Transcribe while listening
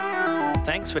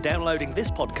Thanks for downloading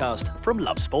this podcast from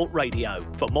Love Sport Radio.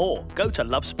 For more, go to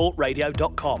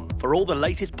lovesportradio.com for all the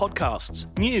latest podcasts,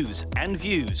 news and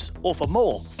views. Or for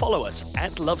more, follow us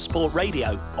at Love Sport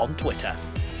Radio on Twitter.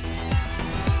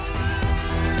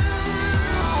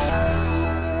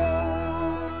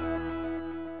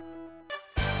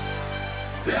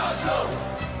 The Oslo!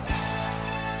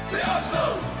 The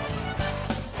Oslo!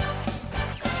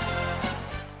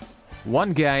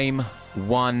 One game,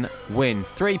 one win.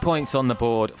 3 points on the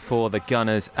board for the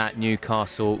Gunners at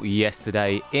Newcastle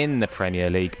yesterday in the Premier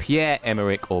League.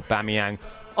 Pierre-Emerick Aubameyang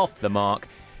off the mark.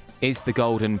 Is the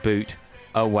Golden Boot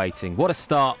awaiting? What a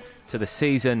start to the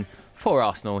season for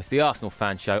Arsenal. It's the Arsenal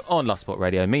Fan Show on Love Sport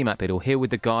Radio. Me, Matt Biddle, here with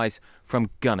the guys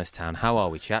from Gunnerstown. How are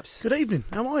we, chaps? Good evening.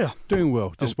 How are you? Doing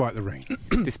well, despite the rain.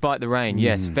 Despite the rain,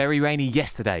 yes. Very rainy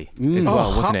yesterday as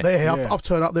well, wasn't it? There. I've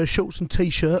turned up there, shorts and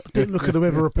T-shirt. Didn't look at the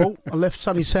weather report. I left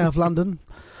sunny South London.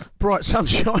 Bright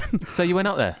sunshine. So you went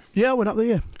up there? Yeah, I went up there,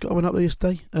 yeah. I went up there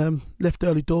yesterday. Left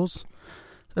early doors.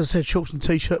 As I said, shorts and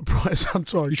T-shirt, bright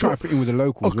sunshine. You try to fit in with the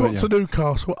locals, I got to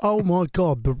Newcastle. Oh, my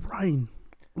God, the rain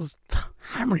was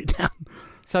hammering it down.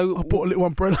 So I bought a little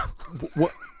umbrella.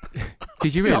 What?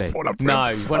 Did you really? I bought an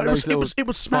umbrella. No, one of those little it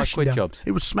was smashing down. jobs.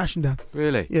 It was smashing down.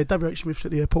 Really? Yeah, WH Smith's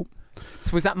at the airport.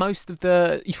 So was that most of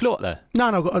the... You flew up there? No,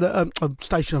 I got a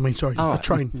station, sorry. Oh, a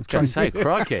train. I was going to say,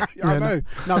 crikey. I know.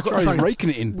 No, I've got a train. Raking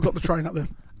it in. We've got the train up there.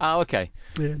 Oh, okay.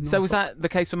 Yeah, So was that the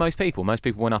case for most people? Most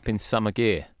people went up in summer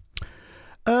gear?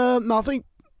 No, I think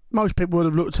most people would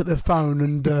have looked at their phone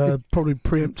and probably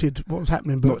preempted what was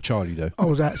happening. But Not Charlie, though. I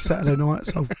was out Saturday night,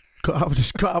 so I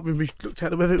just got up and we looked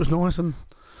at the weather. It was nice and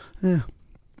yeah.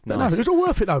 But Nice. no, it was all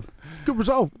worth it though. Good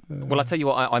result. Well, I'll tell you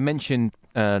what, I mentioned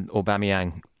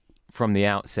Aubameyang from the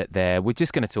outset there. We're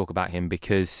just going to talk about him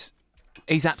because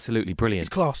he's absolutely brilliant.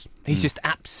 It's class. He's just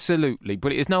absolutely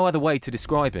brilliant. There's no other way to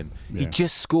describe him. He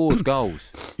just scores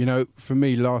goals. You know, for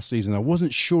me, last season, I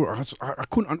wasn't sure. I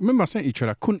couldn't. I remember I saying to each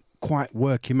other, I couldn't quite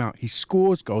work him out. He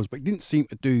scores goals, but he didn't seem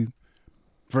to do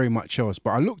very much else. But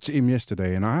I looked at him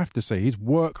yesterday, and I have to say, his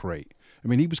work rate. I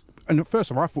mean, he was. And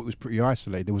first of all, I thought he was pretty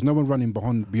isolated. There was no one running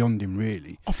beyond him,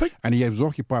 really. I think. And he was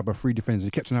occupied by three defenders.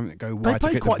 He kept on having to go wide They to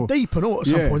played get quite the ball. deep and all at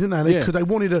some point, didn't they? Yeah. Because they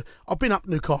wanted to. I've been up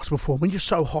Newcastle before. When you're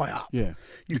so high up, Yeah.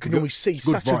 you can normally see good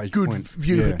such a vantage good point.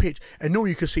 view of Yeah. the pitch, and normally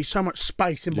you can see so much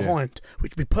space in Yeah. behind,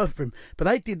 which would be perfect for him.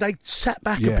 But they sat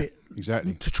back a bit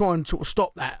exactly. to try and sort of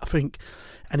stop that, I think.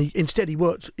 And instead he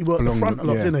worked the Along front a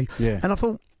lot, yeah, didn't he? Yeah. And I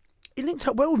thought he linked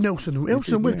up well with Nelson.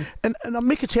 Nelson did, yeah. and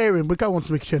Mkhitaryan, we'll go on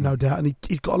to Mkhitaryan no doubt, and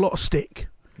he's got a lot of stick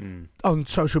on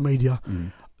social media.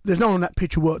 There's no one on that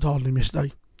pitch who worked hard on him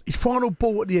yesterday. His final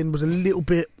ball at the end was a little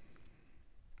bit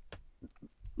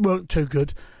weren't too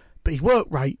good, but his work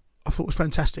rate I thought was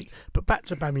fantastic. But back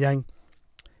to Aubameyang,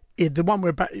 the one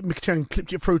where Mkhitaryan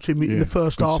clipped it through to him in the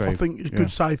first good half, save. I think it was a Yeah.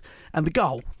 good save, and the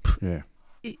goal. Yeah.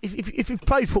 If you've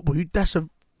played football,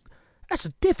 that's a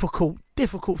difficult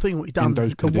thing what you've done. In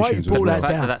those the way conditions you as brought well. The that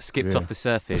fact down. that skipped Yeah. off the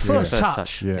surface. The his first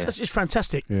touch. Yeah. It's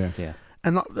fantastic. Yeah. Yeah.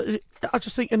 And I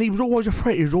just think, and he was always a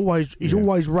threat. He's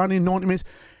always running 90 minutes.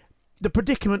 The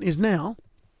predicament is now,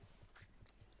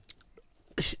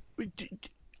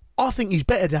 I think he's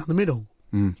better down the middle,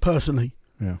 personally.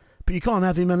 Yeah. But you can't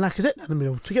have him and Lacazette down the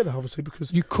middle together, obviously,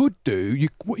 because You could do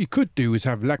what you could do is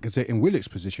have Lacazette in Willock's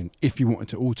position if you wanted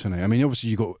to alternate. I mean, obviously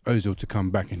you got Ozil to come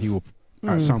back, and he will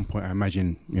at some point. I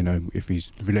imagine, you know, if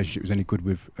his relationship is any good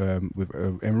with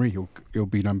Emery, he'll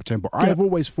be number 10. But I have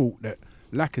always thought that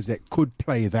Lacazette could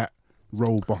play that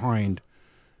role behind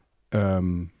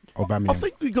Aubameyang. I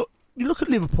think you look at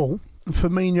Liverpool and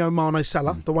Firmino, Mane,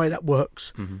 Salah, the way that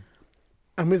works,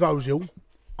 and with Ozil,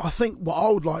 I think what I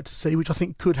would like to see, which I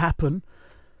think could happen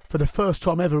for the first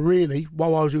time ever, really,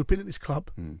 while Ozil has been at this club,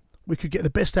 we could get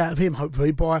the best out of him,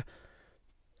 hopefully, by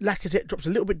Lacazette drops a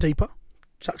little bit deeper,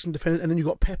 sucks some defenders, and then you've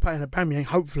got Pepe and Aubameyang,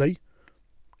 hopefully,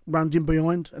 round in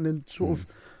behind, and then sort of.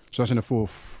 So that's in a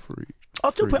 4-3.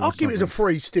 I'll give it as a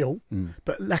 3 still,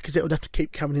 but Lacazette would have to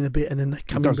keep coming in a bit, and then they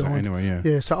come in Does that behind. anyway? Yeah.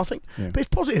 Yeah, so I think, but it's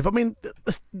positive. I mean,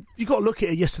 you got to look at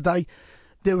it yesterday.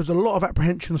 There was a lot of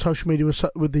apprehension on social media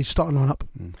with the starting lineup.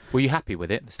 Were you happy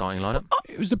with it, the starting lineup?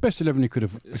 It was the best 11 he could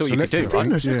have That's all you could selected. do, right?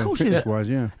 Fitness, of Yeah, course it is. fitness-wise,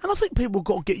 yeah. And I think people have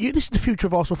got to get you. This is the future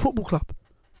of Arsenal Football Club.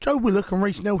 Joe Willock and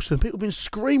Reece Nelson. People have been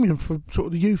screaming for sort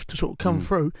of the youth to sort of come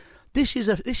through. This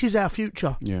is our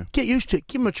future. Yeah. Get used to it.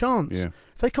 Give them a chance. Yeah.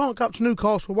 If they can't go up to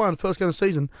Newcastle away in the first game of the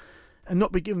season and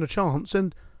not be given a chance,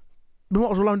 then we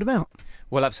might as well loan them out.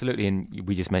 Well, absolutely, and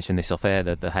we just mentioned this off air,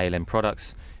 the HLM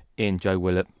products in Joe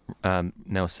Willett,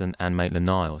 Nelson and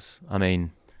Maitland-Niles. I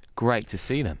mean, great to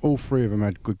see them. All three of them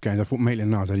had good games. I thought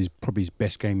Maitland-Niles had probably his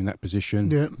best game in that position.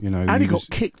 Yeah. You know, And he got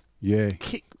kicked. Yeah.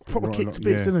 proper right kick along. to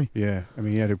bits, didn't he? Yeah, I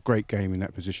mean, he had a great game in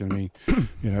that position. I mean,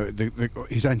 you know,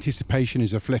 his anticipation,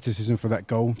 his athleticism for that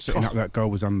goal, setting up that goal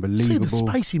was unbelievable. See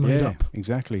the space he made up.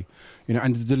 Exactly. You know,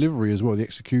 and the delivery as well, the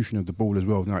execution of the ball as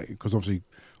well. Because obviously,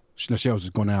 Lascelles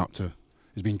has been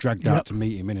dragged out to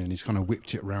meet him, and he's kind of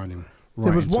whipped it around him. Right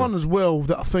there was one as well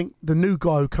that I think the new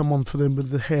guy who come on for them with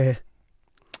the hair.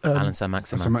 Alan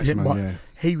Saint-Maximin.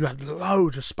 He had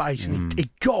loads of space and he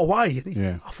got away.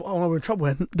 I thought, oh, we're in trouble.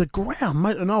 And the ground,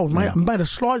 Maitland-Niles made a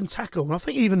sliding tackle. And I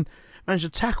think he even managed to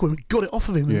tackle him and got it off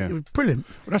of him. Yeah. It was brilliant.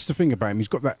 Well, that's the thing about him. He's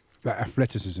got that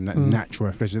athleticism, that natural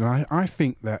athleticism. And I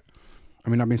think that, I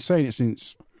mean, I've been saying it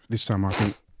since this summer. I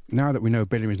think now that we know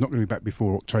Bellerin's not going to be back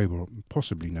before October, or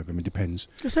possibly November, depends.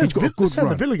 He's got a good run.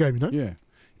 The Villa game, you know? Yeah.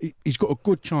 He's got a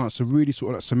good chance to really sort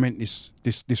of like cement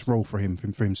this role for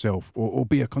himself or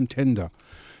be a contender.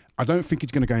 I don't think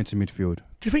he's going to go into midfield.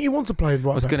 Do you think he wants to play right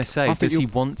back? I was going to say, does he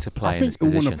want to play in this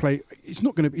position? I think position? he'll want to play.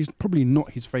 It's probably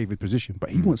not his favoured position, but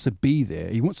he wants to be there.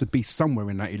 He wants to be somewhere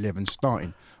in that 11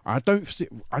 starting. I can't see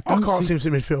him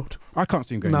in midfield. I can't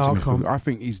see him going into midfield. I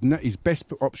think his best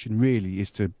option really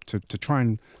is to try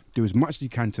and do as much as he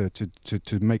can to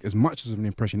make as much of an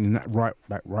impression in that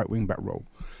right wing back role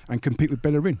and compete with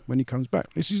Bellerin when he comes back.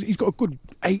 He's got a good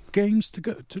 8 games to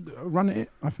go to run at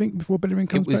it, I think, before Bellerin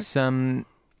comes back.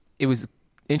 It was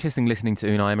interesting listening to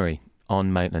Unai Emery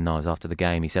on Maitland-Niles after the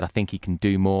game. He said, I think he can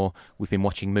do more. We've been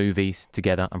watching movies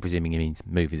together. I'm presuming he means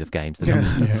movies of games.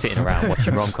 Sitting around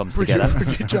watching rom-coms together.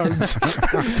 Bridget Jones.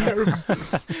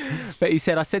 But he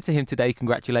said, I said to him today,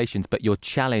 congratulations, but your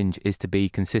challenge is to be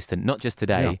consistent, not just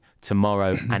today,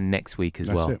 tomorrow and next week as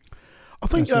well. It. I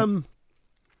think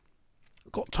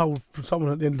got told from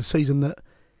someone at the end of the season that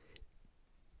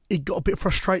he got a bit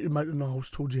frustrated with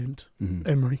Maitland-Niles towards the end,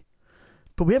 Emery.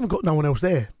 But we haven't got no one else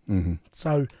there.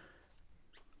 So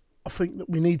I think that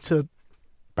we need to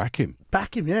back him,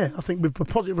 yeah. I think with a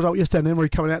positive result yesterday and Emery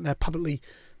coming out there publicly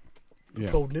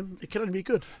applauding him, it can only be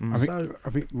good. I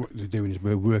think what they're doing is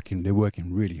they're working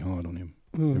really hard on him.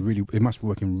 They must be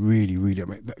working really. I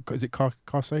mean, is it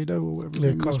Caicedo or whatever?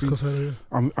 Yeah, Caicedo.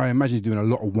 I imagine he's doing a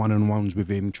lot of one-on-ones with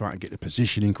him, trying to get the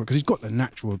positioning because he's got the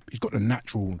naturals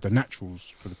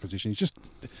for the position.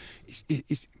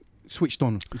 He's switched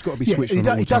on. He's got to be switched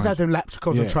on. He does have them laps of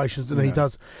concentrations, doesn't he? He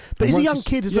does. But he's a young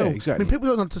kid as well. Exactly. I mean, people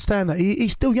don't understand that.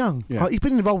 He's still young. Yeah. He's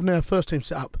been involved in our first team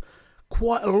setup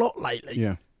quite a lot lately.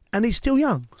 Yeah. And he's still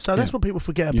young. So that's what people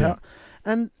forget about.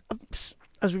 And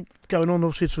as we're going on,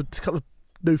 obviously, it's a couple of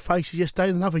new faces yesterday,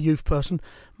 another youth person,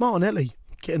 Martinelli,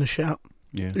 getting a shout.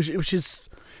 Yeah. Which is,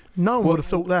 no one would have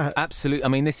thought that. Absolutely. I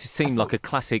mean, this seemed like a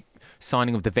classic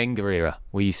signing of the Wenger era,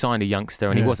 where you signed a youngster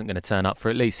and he wasn't going to turn up for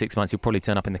at least 6 months. He'll probably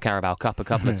turn up in the Carabao Cup a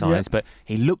couple of times, but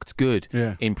he looked good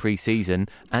in pre-season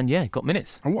and got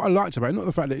minutes. And what I liked about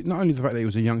it, not only the fact that he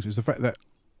was a youngster, it's the fact that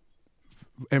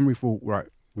Emery thought, right,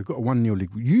 we've got a 1-0 league.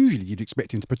 Usually you'd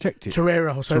expect him to protect it.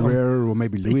 Torreira or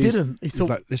maybe Luis. He didn't. He thought,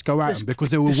 like, let's go at him because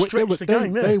they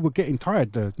were getting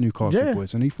tired, the Newcastle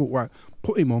boys, and he thought, right,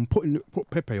 put him on, put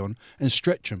Pepe on, and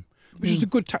stretch him, which is a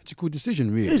good tactical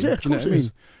decision, really. Yeah, of course it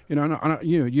is. You know, and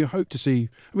you hope to see.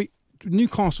 I mean,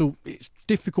 Newcastle. It's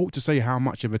difficult to say how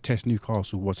much of a test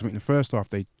Newcastle was. I mean, the first half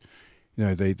they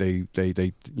tried to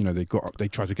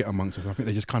get amongst us. I think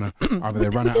they just kind of either they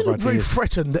ran out of ideas. Very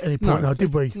threatened at any point, now,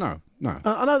 did we? No.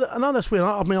 I know that's weird.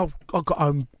 I mean, I got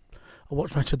home. I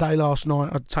watched Match of the Day last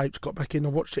night. I taped, got back in. I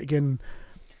watched it again.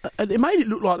 And it made it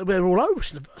look like they were all over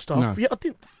us in the first half. No. Yeah, I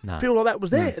didn't feel like that was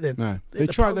there then. No, they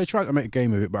tried to make a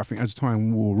game of it, but I think as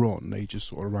time wore on, they just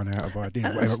sort of ran out of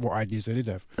ideas. What ideas they did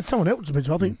have. And someone else to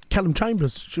mention, I think Callum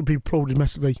Chambers should be applauded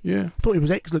massively. Yeah, I thought he was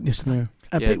excellent yesterday. Yeah.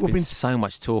 And people have been so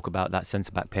much talk about that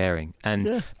centre-back pairing.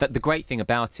 And that the great thing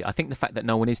about it, I think the fact that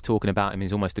no one is talking about him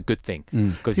is almost a good thing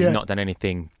because he's not done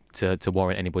anything to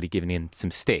warrant anybody giving him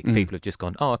some stick. People have just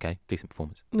gone, oh, okay, decent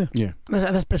performance. Yeah.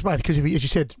 That's the best way because, as you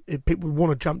said, people would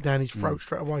want to jump down his throat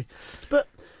straight away. But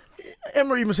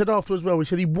Emery even said after as well, he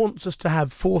said he wants us to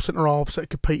have 4 centre-halves that are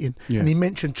competing. Yeah. And he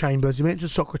mentioned Chambers, he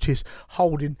mentioned Socrates,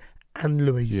 Holding and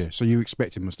Luis. Yeah, so you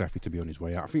expected Mustafi to be on his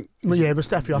way out. I think.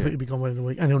 Mustafi, I think he'd be gone within the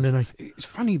week. And Nene. It's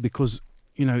funny because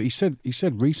he said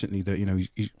recently that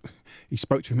he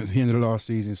spoke to him at the end of the last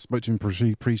season, spoke to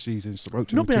him pre-season, spoke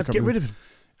to him. Not been able to get rid of him.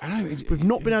 I know. We've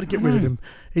not been able to get rid of him.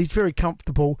 He's very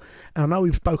comfortable, and I know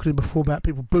we've spoken to him before about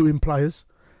people booing players.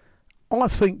 I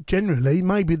think generally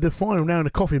maybe the final round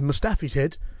of coffee in Mustafi's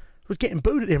head was getting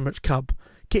booed at the Emirates Cup,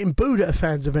 getting booed at a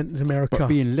fans event in America. But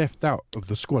being left out of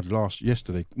the squad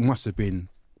yesterday must have been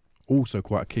also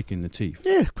quite a kick in the teeth.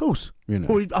 Yeah, of course.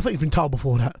 Well, I think he's been told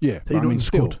before that. Yeah, that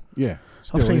still. Yeah,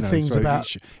 I've seen things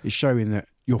about. It's showing that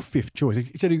your fifth choice.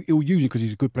 He said he'll use him because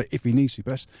he's a good player if he needs to,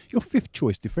 but that's your fifth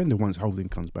choice defender once Holding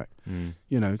comes back.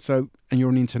 You know, so, and you're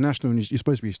an international and you're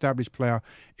supposed to be an established player.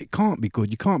 It can't be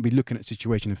good. You can't be looking at the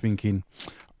situation and thinking,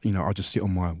 you know, I'll just sit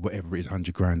on my whatever it is,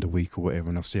 $100,000 a week or whatever,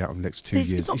 and I'll see out the next 2 years.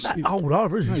 He's not that old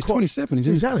either, is he? No, he's 27. He's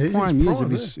exactly, in his prime years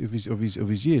prime, of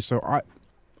his years. So I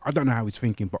don't know how he's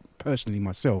thinking, but personally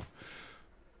myself,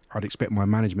 I'd expect my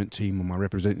management team or my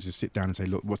representatives to sit down and say,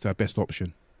 look, what's our best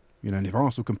option? You know, and if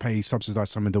Arsenal can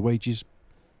subsidise some of the wages,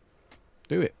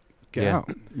 do it. Get out,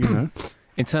 you know.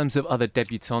 In terms of other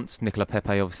debutants, Nicola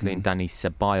Pepe, obviously, and Dani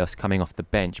Ceballos coming off the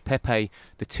bench. Pepe,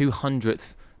 the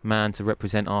 200th man to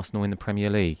represent Arsenal in the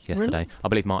Premier League yesterday. Really? I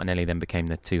believe Martinelli then became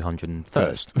the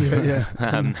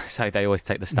 201st. So they always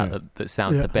take the stat that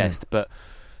sounds the best. But,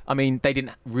 I mean, they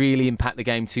didn't really impact the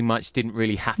game too much, didn't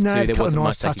really have to. There wasn't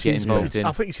much they could get involved in.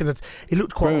 I think he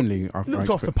looked quite... Burnley,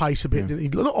 looked off the pace a bit.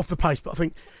 Yeah. Not off the pace, but I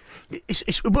think...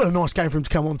 It's a nice game for him to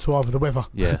come on to over the weather.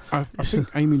 Yeah, I think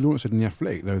Amy Lawrence said in The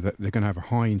Athletic, though, that they're going to have a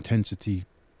high-intensity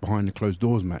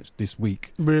behind-the-closed-doors match this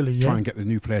week. Really, Try and get the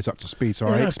new players up to speed. So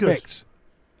I expect,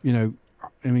 you know,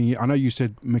 I mean, I know you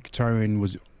said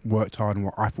Mkhitaryan worked hard and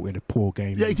I thought he had a poor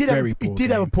game. Yeah, he did have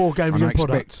a poor game. And I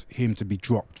expect him to be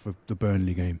dropped for the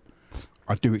Burnley game.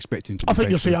 I do expect him to be I think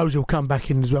you'll see Ozil come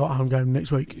back in as well at home game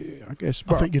next week. Yeah, I guess.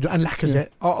 I think you do. And Lacazette.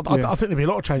 I think there'll be a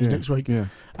lot of changes next week. Yeah.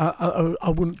 I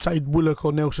wouldn't say Willock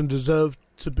or Nelson deserved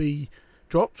to be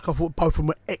dropped. I thought both of them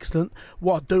were excellent.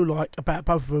 What I do like about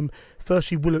both of them,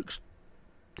 firstly, Willock's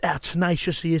how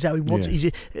tenacious he is, how he wants it.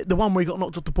 He's the one where he got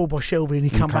knocked off the ball by Shelby and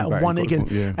he come back and won it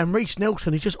again. And Reece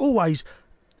Nelson, he's just always...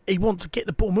 He wants to get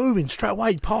the ball moving straight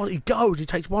away. He goes. He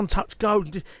takes one touch, goes.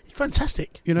 He's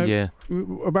fantastic. You know,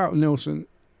 about Nelson,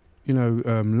 you know,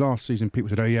 last season people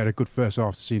said, he had a good first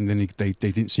half of the season, then they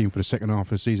didn't see him for the second half of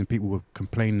the season. People were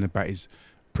complaining about his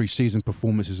pre-season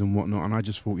performances and whatnot, and I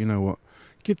just thought, you know what,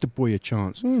 give the boy a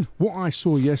chance. What I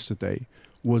saw yesterday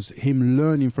was him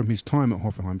learning from his time at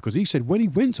Hoffenheim, because he said when he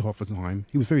went to Hoffenheim,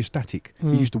 he was very static.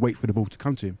 He used to wait for the ball to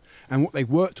come to him. And what they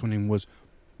worked on him was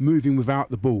moving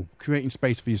without the ball, creating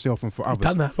space for yourself and for others.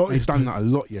 He's done that a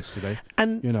lot yesterday.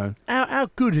 And you know, how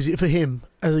good is it for him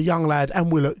as a young lad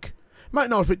and Willock?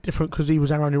 Maitland was a bit different because he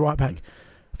was our only right back.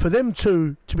 For them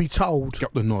two to be told,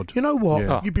 get the nod. You know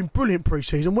what? You've been brilliant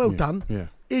pre-season. Well done. Yeah.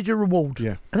 Here's your reward.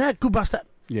 Yeah. And how good must that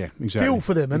feel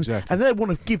for them? And they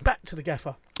want to give back to the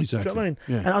gaffer. Exactly. Do you know what I mean?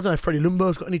 Yeah. And I don't know if Freddie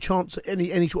Ljungberg's got any chance,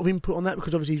 any sort of input on that,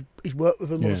 because obviously he's worked with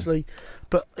them, obviously.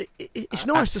 But it's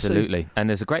nice to see. Absolutely. And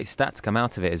there's a great stat to come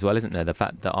out of it as well, isn't there? The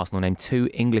fact that Arsenal named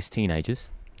 2 English teenagers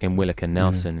in Willock and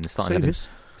Nelson in the starting 11.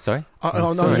 Sorry?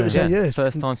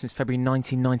 First time since February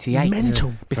 1998.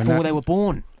 Mental. Before they were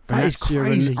born. That is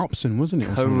crazy. Upson, wasn't it?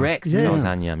 Correct.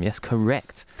 Anyam. Yes,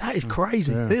 correct. That is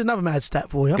crazy. Here's another mad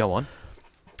stat for you. Go on.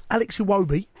 Alex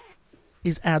Iwobi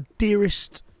is our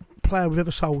dearest player we've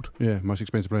ever sold. Yeah, most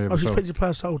expensive player ever sold. Most expensive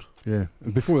player sold. Yeah.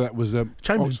 And before that was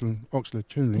Chamberlain.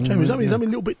 Oxlade-Chamberlain. Chamberlain's only a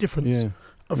little bit different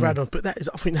of Radon, but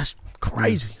I think that's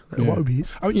crazy. That Iwobi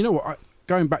is. I mean, you know what?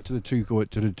 Going back to the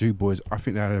two boys, I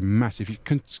think they had a massive.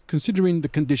 Considering the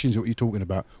conditions that you're talking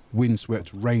about,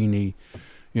 windswept, rainy,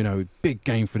 you know, big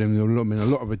game for them. A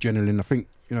lot of adrenaline. I think,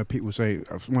 you know, people say,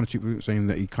 one or two people saying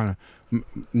that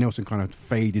Nelson kind of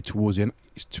faded towards the end.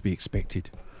 It's to be expected.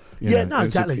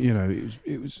 Exactly.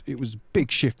 It was a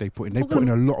big shift they put in. They put in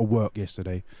a lot of work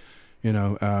yesterday. You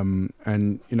know,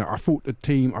 and you know, I thought the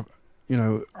team were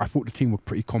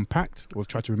pretty compact, or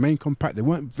tried to remain compact. They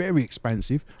weren't very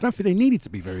expansive. I don't think they needed to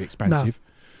be very expansive.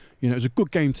 No. You know, it was a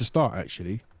good game to start,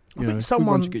 actually. You know, good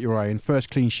one to get your eye in. First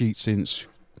clean sheet since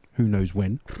who knows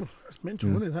when. That's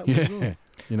mental, isn't it? That well.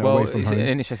 You know, well, it's an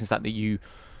interesting stat that you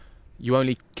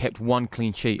only kept 1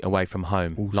 clean sheet away from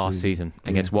home last season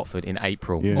against Watford in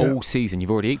April. Yeah. All season,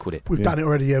 you've already equalled it. We've done it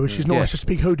already, which is nice. Just a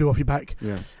big hoodoo off your back.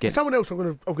 Yeah. Someone else I'm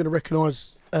going to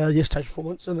recognise yesterday's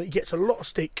performance, and he gets a lot of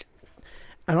stick.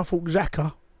 And I thought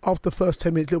Xhaka, after the first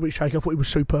 10 minutes, a little bit shaky, I thought he was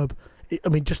superb. I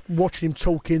mean, just watching him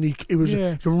talking, it was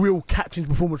a real captain's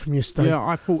performance from yesterday. Yeah,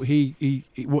 I thought he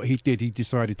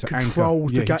decided to control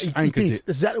the game. He did it.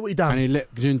 Exactly what he done. And he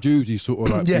let Guendouzi sort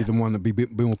of be the one that be a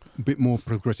bit more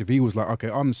progressive. He was like, okay,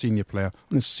 I'm a senior player.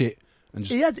 I'm going to sit and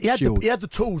just he had the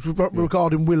tools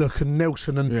regarding Willock and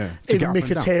Nelson and even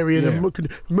Mkhitaryan and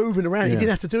moving around. He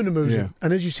didn't have to do the moves. Yeah.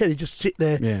 And as you said, he just sit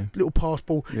there, little pass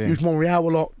ball, used Monreal a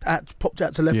lot, popped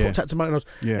out to left, popped out to Maitland.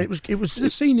 Yeah. It was a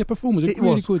senior performance. It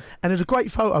really was good. And there's a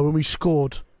great photo when we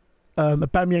scored.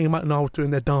 Aubameyang and Maitland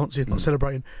doing their dancing, like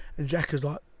celebrating, and Xhaka's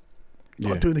like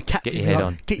like doing the captain. Get your head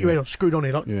on. Get your head on, screwed on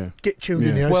it. Get tuned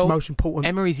in. It's Well, the most important.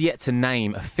 Emery's yet to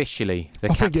name officially the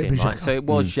captain, right? So it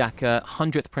was Xhaka,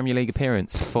 100th Premier League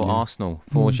appearance for Arsenal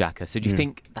for Xhaka. So do you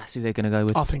think that's who they're going to go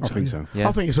with? I think so. Yeah.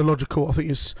 I think it's a logical. I think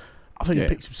he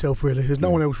picks himself really. There's no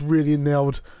one else really in there. I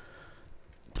would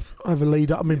have a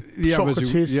leader. I mean,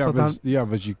 Socrates. The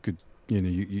others you could,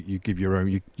 you give your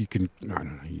own. You can. I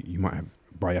don't know. You might have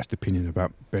biased opinion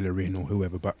about Bellerin or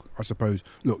whoever, but I suppose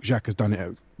Xhaka's done it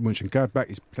at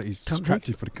Mönchengladbach. He's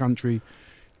captain for the country,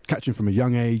 catching from a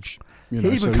young age. He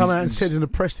even come out and said in the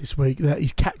press this week that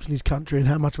he's captained his country and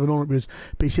how much of an honour it was.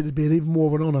 But he said it'd be even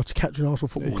more of an honour to captain Arsenal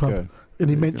Football Club. And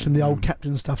he mentioned the old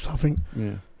captain stuff. So I think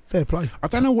fair play. I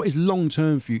don't know what his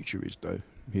long-term future is though.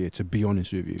 Here, to be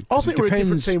honest with you, I think we're a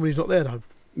different team when he's not there though.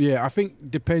 Yeah, I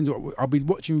think depends. I'll be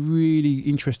watching really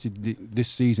interested this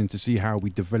season to see how we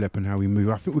develop and how we move.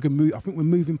 I think we can move. I think we're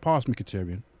moving past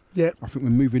Mkhitaryan. Yeah. I think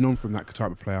we're moving on from that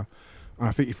type of player. And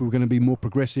I think if we're going to be more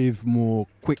progressive, more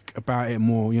quick about it,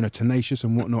 more tenacious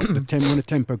and whatnot, when the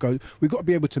tempo goes, we've got to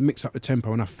be able to mix up the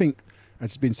tempo. And I think,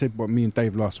 as has been said by me and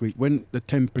Dave last week, when the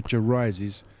temperature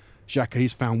rises, Xhaka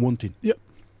is found wanting. Yep.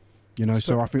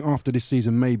 So I think after this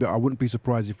season, maybe I wouldn't be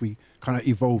surprised if we kind of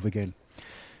evolve again.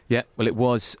 Yeah, well, it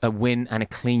was a win and a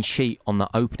clean sheet on the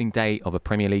opening day of a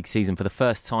Premier League season for the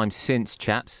first time since,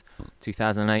 chaps,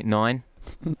 2008-9.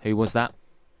 Who was that?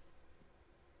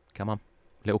 Come on,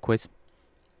 little quiz.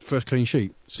 First clean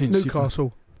sheet since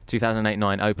Newcastle.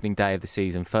 2008-9, opening day of the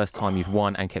season. First time you've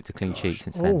won and kept a clean sheet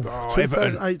since then.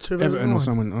 Everton or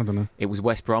someone, I don't know. It was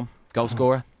West Brom, goal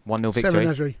scorer, 1-0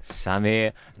 victory.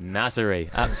 Samir Nasri.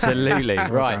 Absolutely.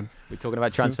 Right, we're talking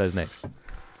about transfers next.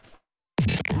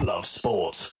 Love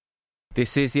Sport.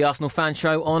 This is the Arsenal Fan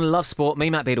Show on Love Sport. Me,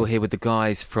 Matt Beadle, here with the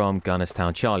guys from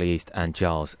Gunnerstown, Charlie East and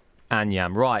Giles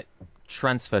Anyam. Right,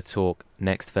 transfer talk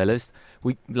next, fellas.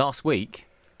 Last week,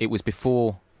 it was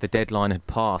before the deadline had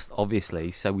passed,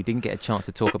 obviously, so we didn't get a chance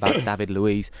to talk about David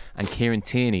Luiz and Kieran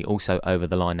Tierney also over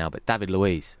the line now. But David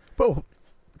Luiz. Well,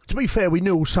 to be fair, we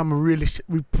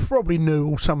probably knew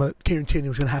all summer that Kieran Tierney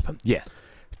was going to happen. Yeah.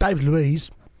 David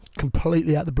Luiz,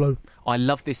 completely out of the blue. I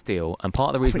love this deal, and part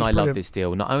of the reason I love this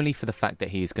deal, not only for the fact that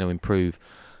he is going to improve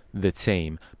the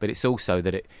team, but it's also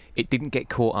that it didn't get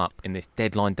caught up in this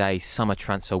deadline day summer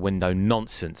transfer window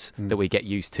nonsense that we get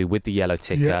used to with the yellow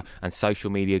ticker and social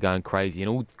media going crazy and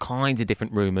all kinds of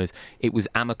different rumours. It was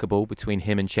amicable between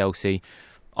him and Chelsea.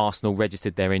 Arsenal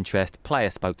registered their interest,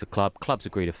 player spoke to clubs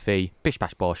agreed a fee, bish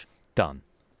bash bosh, done.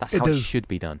 That's how it should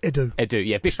be done. Edu,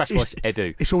 yeah, bish bash bosh,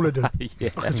 Edu. It's all Edu. Yeah.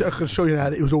 I can show you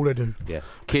now that it was all Edu. Yeah.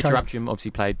 Kid Rapture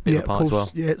obviously played a bit of a part as well.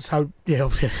 Yeah, so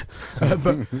obviously.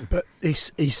 but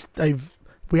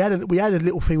we had a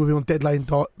little thing with him on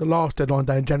the last deadline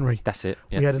day in January. That's it.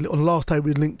 Yeah. We had a little last day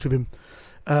we linked with him.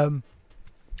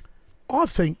 I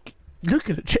think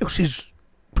looking at Chelsea's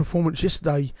performance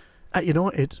yesterday at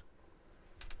United,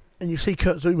 and you see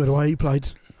Kurt Zouma the way he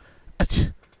played.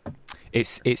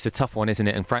 It's a tough one, isn't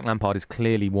it? And Frank Lampard is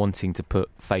clearly wanting to put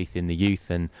faith in the youth,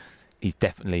 and he's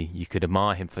definitely, you could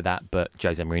admire him for that, but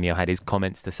Jose Mourinho had his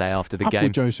comments to say after the game. I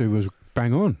thought Jose was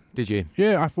bang on. Did you?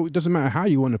 Yeah, I thought it doesn't matter how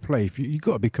you want to play. If you've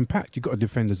got to be compact, you've got to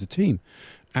defend as a team.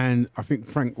 And I think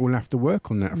Frank will have to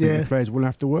work on that. I think the players will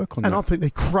have to work on that. And I think they're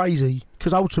crazy,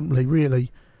 because ultimately,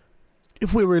 really,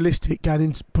 if we're realistic, going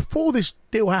into, before this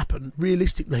deal happened,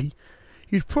 realistically,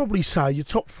 you'd probably say your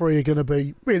top three are going to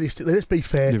be, realistically, let's be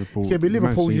fair, Liverpool, it's going to be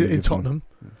Liverpool in Liverpool. Tottenham.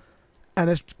 And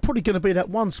there's probably going to be that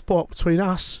one spot between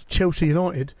us, Chelsea,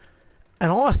 United.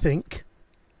 And I think,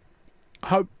 I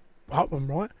hope I'm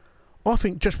right, I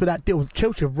think just with that deal,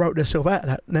 Chelsea have wrote themselves out of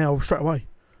that now straight away.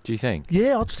 Do you think?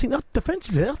 Yeah, I just think that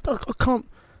defensively, I can't.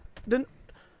 Then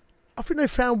I think they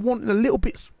found wanting a little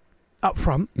bit up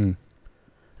front. And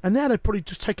now they've probably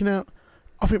just taken out.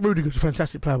 I think Rudiger's a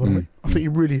fantastic player, by the way. I think he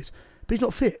really is. But he's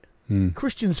not fit.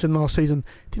 Christensen last season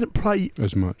didn't play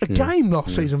as much a game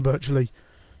last season virtually.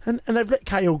 And they've let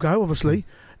Cahill go, obviously.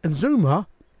 And Zouma,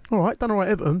 all right, done all right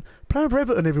Everton. Playing for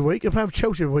Everton every week and playing for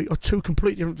Chelsea every week are two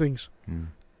completely different things.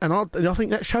 And I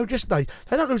think that showed yesterday.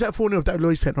 They don't lose that 4-0 if David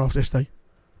Luiz playing after yesterday.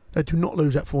 They do not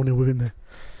lose that 4-0 with him there.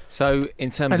 So in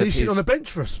terms and of he's sitting on the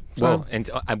bench for us. So. Well, and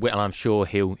I'm sure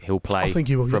he'll play. I think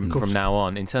he will, from now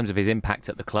on. In terms of his impact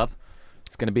at the club,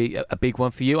 it's going to be a big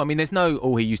one for you. I mean, there's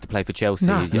he used to play for Chelsea.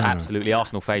 He's absolutely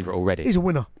Arsenal favourite already. He's a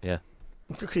winner. Yeah.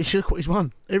 Look what he's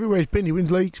won. Everywhere he's been, he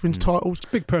wins leagues, wins titles.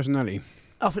 Big personality.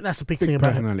 I think that's a big thing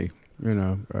about him. You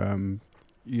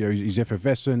know, he's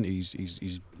effervescent. He's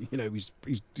his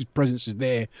presence is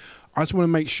there. I just want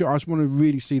to make sure. I just want to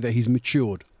really see that he's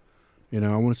matured. You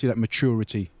know, I want to see that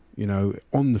maturity You know,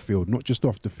 on the field, not just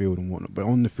off the field and whatnot, but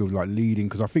on the field, like leading.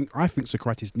 Because I think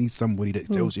Socrates needs somebody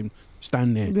that tells him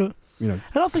stand there. Yeah. You know,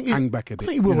 and I think hang back a bit. I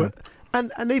think he will. you know.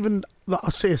 And even like, I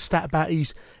see a stat about he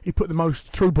put the most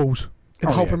through balls in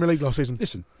the whole Premier League last season.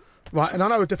 Listen, right, and I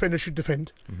know a defender should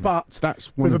defend, but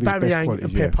that's one with of his best Aubameyang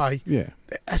qualities. and Pepe, Yeah,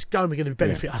 that's going to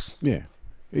benefit us. yeah.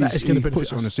 That is going to he benefit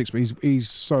puts it on us. a six, but he's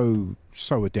so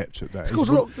adept at that. Scores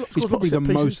He's probably the lots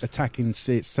of set most pieces. attacking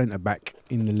centre back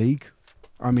in the league.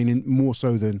 I mean, more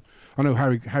so than I know.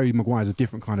 Harry Maguire's a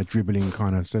different kind of dribbling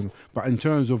kind of centre, but in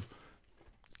terms of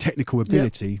technical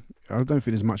ability, I don't think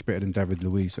there's much better than David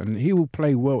Luiz, and he will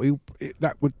play well.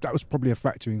 That was probably a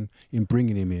factor in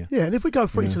bringing him here. Yeah, and if we go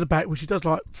free to the back, which he does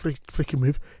like flicking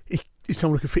with, he's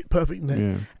someone who can fit perfect in there.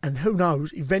 Yeah. And who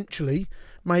knows, eventually,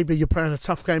 maybe you're playing a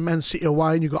tough game, Man City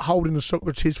away, and you've got Holding and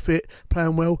Socrates fit,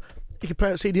 playing well. He could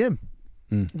play at CDM.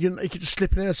 You know, he could just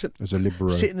slip in there, As a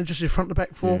libero, sitting just in front of the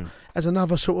back four as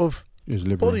another sort of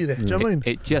body there. Do you know what I mean?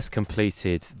 It just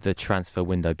completed the transfer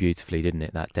window beautifully, didn't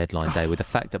it, that deadline day, with the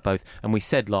fact that both, and we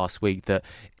said last week that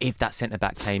if that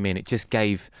centre-back came in, it just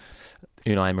gave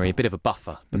Unai Emery a bit of a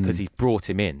buffer because he's brought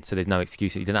him in, so there's no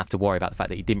excuse. He didn't have to worry about the fact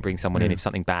that he didn't bring someone in if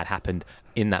something bad happened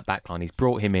in that backline. He's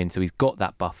brought him in, so he's got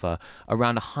that buffer.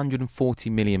 Around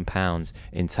 £140 million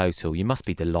in total. You must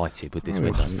be delighted with this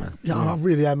window. Yeah, I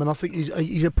really am, and I think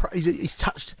he's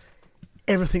touched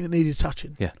everything that needed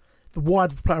touching. Yeah. The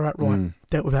wide player out right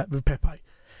dealt with that with Pepe.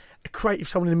 A creative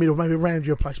someone in the middle, maybe around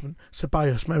your replacement.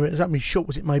 Ceballos, maybe exactly short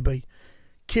as it may be.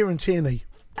 Kieran Tierney,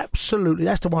 absolutely,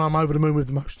 that's the one I'm over the moon with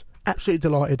the most. Absolutely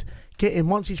delighted. Get him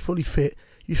once he's fully fit.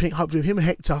 You think hopefully with him and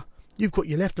Hector, you've got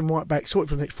your left and right back sorted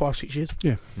for the next 5-6 years.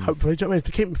 Yeah. Hopefully, do you know what I mean? If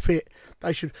they keep him fit,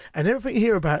 they should. And everything you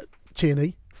hear about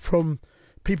Tierney from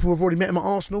people who've already met him at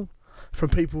Arsenal, from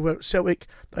people who are at Celtic,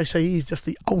 they say he's just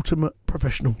the ultimate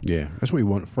professional. Yeah, that's what you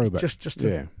want. Throwback.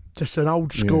 Just an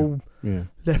old school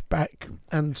left back.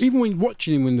 And even when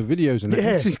watching him in the videos and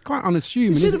that, he's quite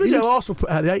unassuming. You see the He video looks- Arsenal put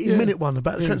out, the 18-minute one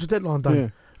about the transfer deadline day? Yeah.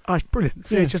 Oh, it's brilliant.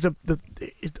 Yeah. It's just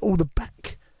it's all the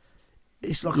back.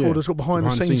 It's like all the sort of behind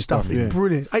the scenes stuff. It's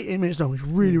brilliant. 18 minutes long. It's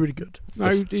really, really good. No,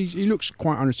 he looks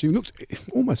quite unassuming. He looks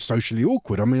almost socially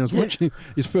awkward. I mean, I was watching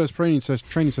his first training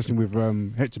session with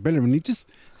Hector Bellerin, and he just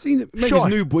seemed maybe Shy. his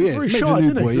new boy. Yeah, Very maybe shy, his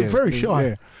new didn't he? boy, He looked very shy.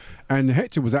 Yeah. And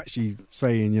Hector was actually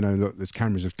saying, you know, look, there's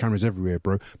cameras everywhere,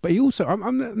 bro. But he also, I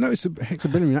noticed that Hector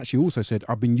Bellerin actually also said,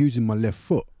 I've been using my left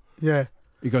foot. Yeah.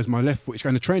 He goes, my left foot. He's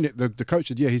going to train it. The coach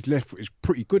said, his left foot is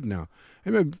pretty good now.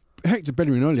 And remember, Hector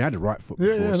Bellerin only had a right foot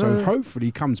before, hopefully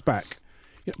he comes back.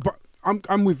 Yeah, but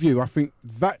I'm with you. I think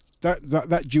that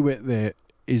duet there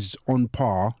is on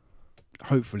par,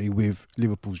 hopefully, with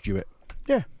Liverpool's duet.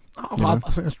 Yeah, I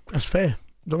think that's fair.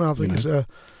 I think it's.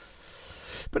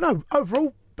 But no,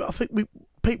 overall, I think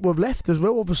people have left as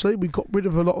well. Obviously, we got rid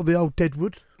of a lot of the old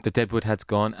deadwood. The deadwood has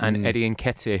gone, and Eddie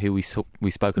Nketiah, who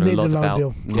we've spoken a Need lot a loan about.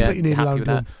 deal. I think you need a happy loan with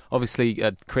deal. that. Obviously,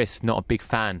 Chris, not a big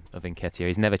fan of Nketiah.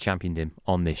 He's never championed him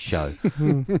on this show.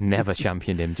 Never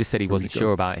championed him. Just said he wasn't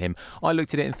sure about him. I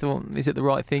looked at it and thought, is it the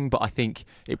right thing? But I think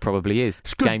it probably is.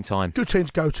 It's good, game time. Good team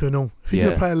to go to and all. If you're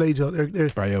going to play a Leeds,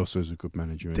 Bielsa's a good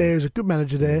manager. There's a good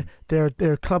manager there.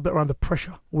 They're a club that are under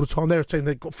pressure all the time. They're a team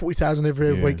they've got 40,000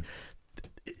 every week.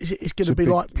 It's going to be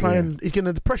like playing.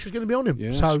 The pressure's going to be on him.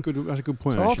 Yeah, so that's a good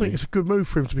point. So I think it's a good move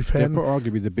for him, to be fair. They're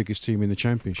arguably the biggest team in the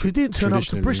Championship. He didn't turn up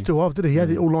to Bristol, did he? He had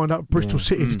it all lined up. Bristol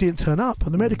City just didn't turn up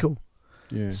on the medical.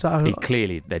 Yeah. So there'd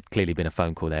clearly been a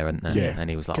phone call there, and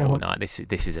he was like, "Oh no, this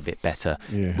is a bit better."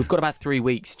 Yeah. We've got about 3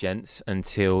 weeks, gents,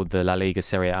 until the La Liga,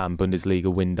 Serie A, and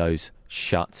Bundesliga windows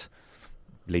shut.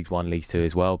 League 1, League 2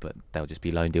 as well, but they'll just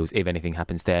be loan deals if anything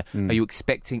happens there. Are you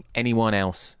expecting anyone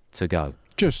else to go?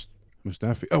 Just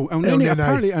Mustafi. Oh, El Neni,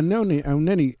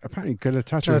 apparently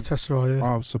Galatasaray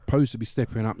are supposed to be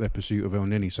stepping up their pursuit of El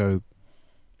Neni. So,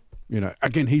 you know,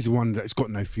 again, he's the one that's got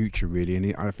no future really,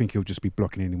 and I think he'll just be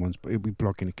blocking anyone's. But he'll be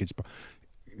blocking the kids. But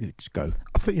just go.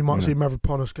 I think you might see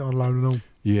Mavropanos go on loan and all.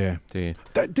 Yeah. Do you?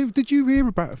 Did you hear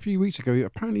about a few weeks ago?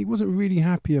 Apparently, he wasn't really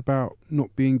happy about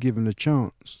not being given a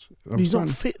chance. He's not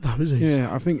fit though, is he?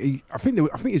 Yeah, I think is it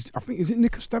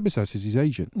Nikos Stabisas is his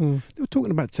agent. They were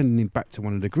talking about sending him back to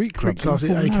one of the Greek clubs. I've seen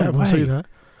that.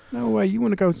 No way. You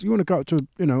want to go up to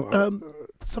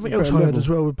something else I heard as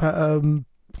well about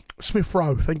Smith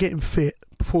Rowe. If they get him fit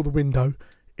before the window,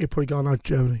 he'll probably go on to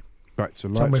Germany. Back to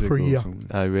somewhere Leipzig for a year.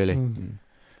 Something. Oh, really? Mm.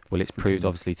 Well, it's proved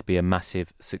obviously to be a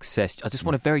massive success. I just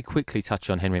want to very quickly touch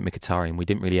on Henrik Mkhitaryan. We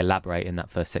didn't really elaborate in that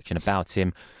first section about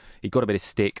him. He got a bit of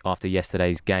stick after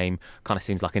yesterday's game. Kind of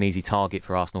seems like an easy target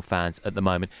for Arsenal fans at the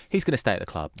moment. He's going to stay at the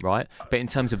club, right? But in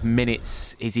terms of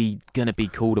minutes, is he going to be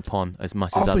called upon as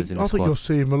much as others in the I squad? think you'll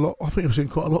see him a lot. I think you'll see him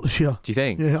quite a lot this year. Do you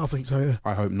think? Yeah, I think so, yeah.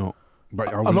 I hope not.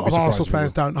 But A lot of Arsenal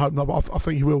fans don't hope not, but I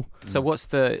think he will. So what's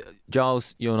the...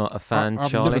 Giles, you're not a fan,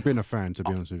 I've Charlie? never been a fan, to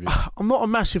be honest with you. I'm not a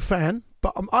massive fan,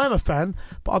 but I am a fan,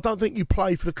 but I don't think you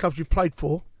play for the clubs you played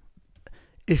for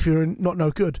if you're not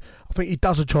no good. I think he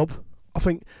does a job. I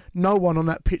think no one on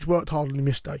that pitch worked hard on him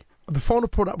yesterday. The final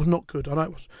product was not good, I know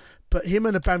it was. But him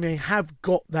and Aubameyang have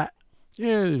got that.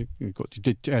 Yeah, he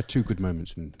did have 2 good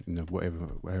moments in the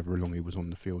whatever long he was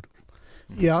on the field.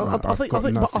 Yeah, Right, I think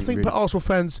really. but Arsenal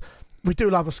fans, we do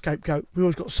love a scapegoat. We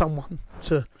always got someone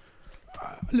to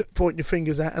point your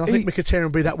fingers at, and I think Mkhitaryan will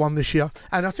be that one this year.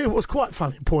 And I think it was quite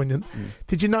funny and poignant.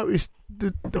 Did you notice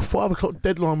the 5 o'clock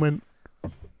deadline when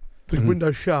the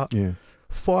window shut? Yeah.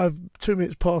 2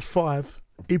 minutes past 5,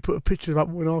 he put a picture up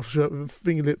with an Arsenal shirt with a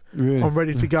finger lip. Really? I'm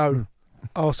ready to go.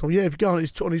 Arsenal. Yeah, if you go on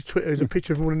his Twitter, there's a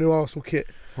picture of him with a new Arsenal kit.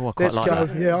 Oh, I quite Let's like go.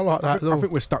 that. Yeah, I like that. I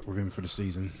think we're stuck with him for the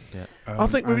season. Yeah. I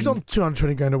think if he's on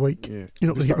 220 grand a week, Yeah, you're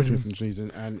not going to get rid of him. from the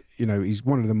season, and he's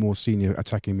one of the more senior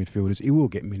attacking midfielders. He will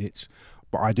get minutes,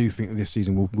 but I do think this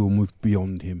season we'll move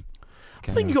beyond him.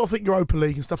 I think you've got to think Europa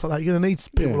League and stuff like that. You're going to need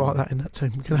people like that in that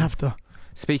team. You're going to have to.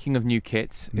 Speaking of new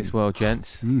kits as well,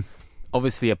 gents,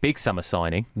 obviously a big summer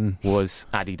signing was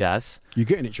Adidas. You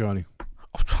getting it, Charlie?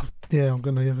 Yeah, I'm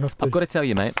going to have to. I've got to tell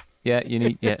you, mate. Yeah, you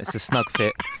need. Yeah, it's a snug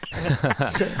fit.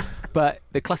 But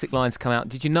the classic lines come out.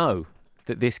 Did you know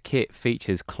that this kit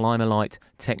features Climalite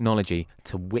technology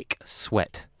to wick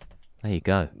sweat? There you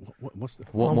go. What's the?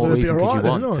 What I'm more gonna be reason could you alright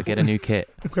then, want aren't I? to get a new kit?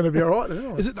 I'm going to be all right then,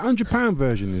 aren't I? Is it the £100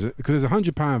 version? Is it because there's a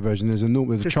 £100 version? There's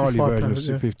a Charlie £55,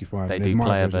 version of yeah. 55. They and there's do my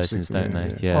player version of versions, don't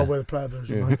 60, they? Yeah. I'll wear the player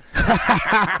version, Yeah.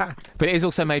 mate. But it is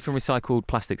also made from recycled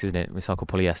plastics, isn't it? Recycled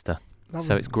polyester.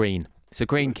 So it's green. It's a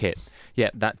green kit. Yeah,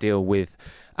 that deal with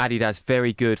Adidas,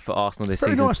 very good for Arsenal this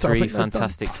Very season. nice, though. I 3 think they've done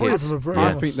fantastic 3 of kits. them are very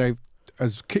I nice. think they've,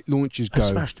 as kit launches They go,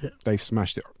 smashed it. they've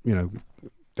smashed it.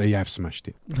 They have smashed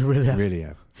it. They really have. Really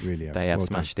have. They have Well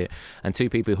smashed it. And 2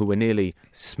 people who were nearly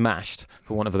smashed,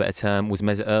 for want of a better term, was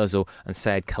Mesut Ozil and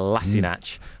Sead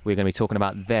Kolasinac. We're going to be talking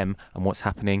about them and what's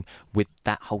happening with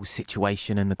that whole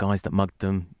situation and the guys that mugged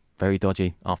them. Very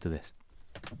dodgy after this.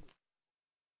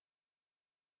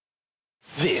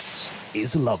 This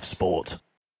is Love Sport.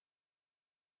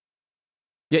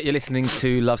 Yeah, you're listening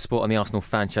to Love Sport on the Arsenal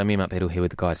Fan Show. Me and Matt Biddle here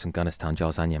with the guys from Gunnerstown,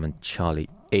 Giles Anyam and Charlie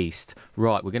East.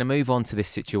 Right, we're going to move on to this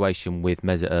situation with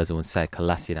Mesut Ozil and Sead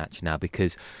Kolasinac now,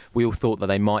 because we all thought that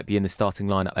they might be in the starting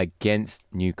lineup against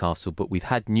Newcastle, but we've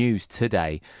had news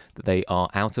today that they are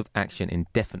out of action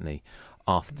indefinitely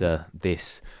after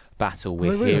this battle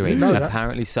we're really hearing. didn't know that.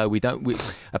 Apparently so.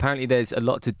 Apparently there's a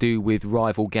lot to do with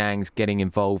rival gangs getting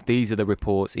involved. These are the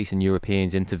reports. Eastern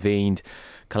Europeans intervened.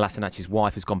 Kolasinac's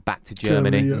wife has gone back to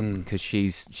Germany because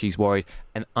she's worried.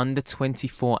 An under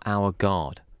 24-hour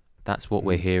guard. That's what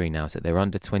we're hearing now, is that they're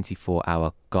under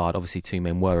 24-hour guard. Obviously, 2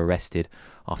 men were arrested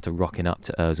after rocking up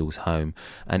to Ozil's home.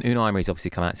 And Unai Emery's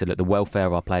obviously come out and said, look, the welfare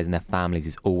of our players and their families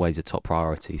is always a top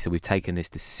priority. So we've taken this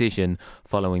decision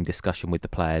following discussion with the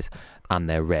players and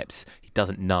their reps. He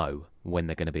doesn't know when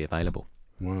they're going to be available.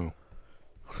 Wow.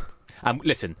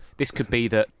 Listen, this could be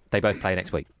that they both play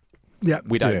next week. Yeah.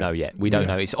 We don't know yet. We don't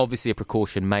know. It's obviously a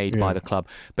precaution made by the club.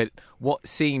 But what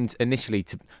seemed initially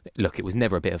to... Look, it was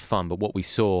never a bit of fun, but what we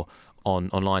saw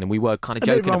online, and we were kind of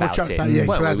joking about it. Yeah,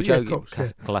 well, we were joking.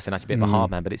 Kolasinac, Kolasinac a bit of a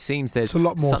hard man, but it seems there's a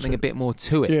lot more something to a bit more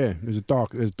to it. Yeah, there's a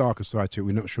darker side to it.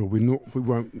 We're not sure. We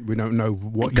don't know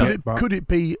what yet. But Could it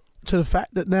be to the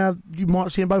fact that now you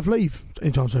might see them both leave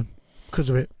anytime soon because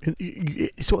of it?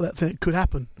 It's sort of that thing that could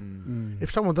happen.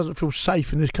 If someone doesn't feel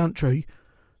safe in this country,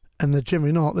 and they're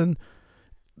generally not, then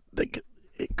it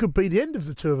could be the end of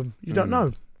the 2 of them. You don't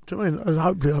know. Do you know what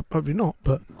I mean? Hopefully not.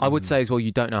 But I would say as well,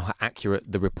 you don't know how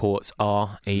accurate the reports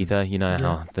are either. You know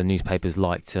how the newspapers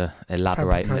like to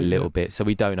elaborate a little bit. So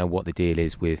we don't know what the deal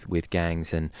is with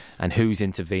gangs and who's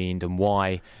intervened and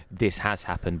why this has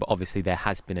happened. But obviously there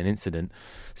has been an incident.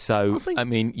 So, I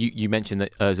mean, you mentioned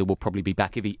that Ozil will probably be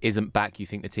back. If he isn't back, you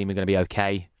think the team are going to be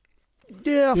okay?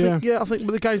 I think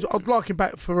with the games, I'd like him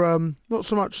back for not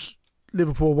so much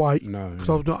Liverpool away. No. Because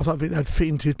I don't think they'd fit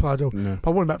into his play at all. No.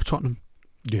 But I want him back for Tottenham.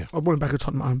 Yeah. I want him back at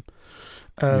Tottenham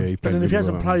at home. He But then if really he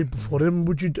hasn't well. played before, then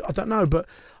would you? I don't know. But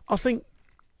I think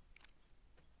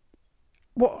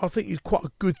what I think is quite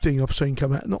a good thing I've seen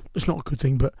come out. It's not a good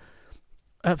thing, but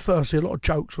at first, a lot of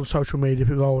jokes on social media.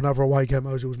 People go, another away game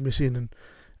Ozil was missing, and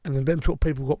then them sort of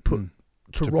people got put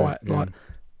to right. Bed, yeah. Like,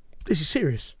 this is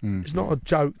serious. It's not a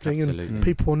joke thing, Absolutely. and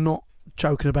people are not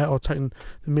joking about or taking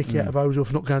the mickey out of Ozil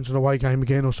for not going to an away game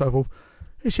again or so forth.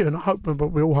 It's here, and I hope, but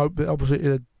we all hope that obviously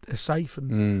they're safe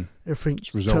and everything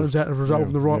turns out to resolve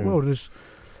in the right world. And it's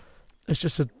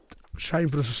just a shame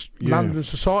for London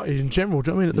society in general.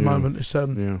 Do you know what I mean? At the moment, it's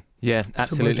yeah,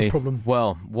 absolutely. Problem.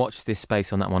 Well, watch this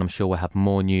space on that one. I'm sure we'll have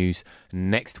more news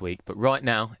next week. But right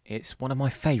now, it's one of my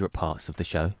favourite parts of the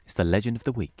show. It's the Legend of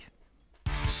the Week.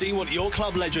 See what your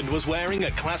club legend was wearing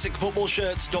at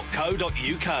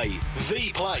classicfootballshirts.co.uk.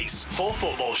 The place for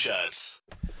football shirts.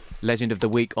 Legend of the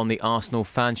Week on the Arsenal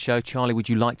Fan Show. Charlie, would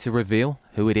you like to reveal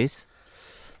who it is?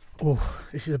 Oh,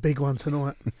 this is a big one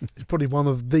tonight. It's probably one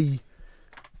of the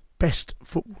best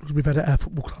footballers we've had at our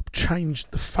football club.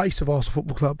 Changed the face of Arsenal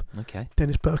Football Club. Okay.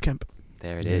 Dennis Bergkamp.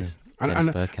 There it is.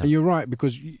 And you're right,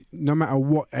 because no matter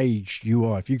what age you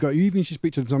are, if you even if you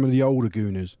speak to some of the older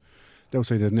gooners, they'll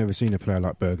say they've never seen a player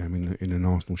like Bergkamp in an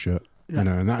Arsenal shirt. Yeah. You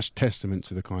know, and that's testament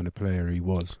to the kind of player he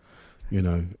was. You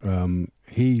know,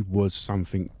 he was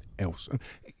something else.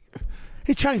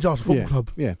 He changed Arsenal Football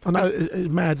Club. Yeah, I know it's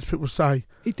mad as people say.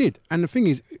 He did, and the thing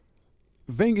is,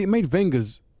 it made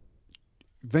Wenger's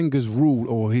rule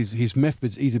or his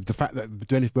methods easy. The fact that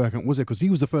Dennis Bergkamp was there, because he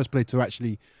was the first player to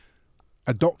actually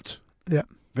adopt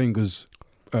Wenger's,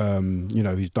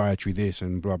 his dietary this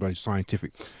and blah blah,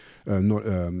 scientific,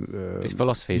 his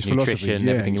philosophy, his nutrition,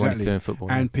 everything he wanted to do in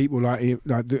football. And people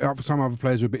some other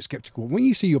players were a bit sceptical. When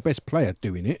you see your best player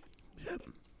doing it,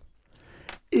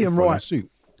 Ian Wright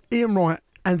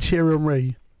and Thierry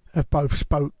Henry have both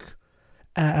spoke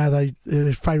how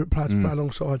their favourite players to play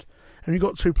alongside. And you've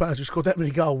got two players who scored that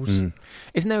many goals.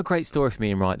 Isn't there a great story for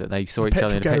me and Wright that they saw each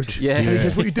other in a garage? Yeah. And he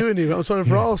goes, what are you doing here? I'm signing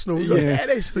for Arsenal. He's like,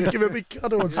 this. And give him a big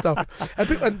cuddle and stuff.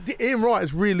 And Ian Wright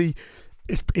is really,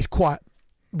 it's quite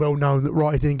well known that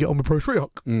Wright didn't get on with Bruce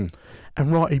Rioch.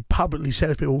 And Wright, he publicly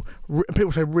said to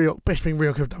people say Rioch, best thing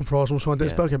Rioch have done for Arsenal, signed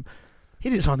Dennis Bergkamp. He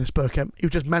didn't sign Dennis Bergkamp. He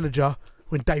was just manager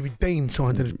when David Dean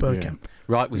signed Dennis Bergkamp.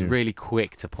 Wright was really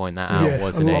quick to point that out,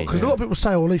 wasn't he? Because a lot of people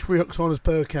say, at least Rioch signed as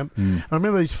Bergkamp. And I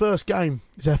remember his first game,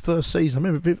 it was our first season. I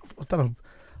remember, I don't know,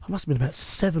 I must have been about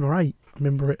 7 or 8, I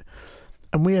remember it.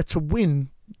 And we had to win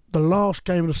the last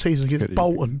game of the season against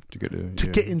Bolton to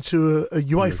get into a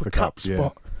UEFA Cup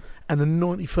spot. And the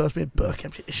 91st minute,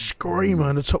 Bergkamp hit a screamer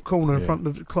in the top corner in front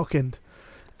of the clock end.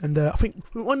 And I think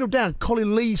we went 1-0 down.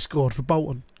 Colin Lee scored for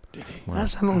Bolton. Did he? Wow.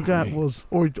 That's how long ago it was.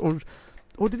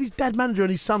 Or did his dad manager and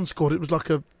his son scored? It was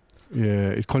like a...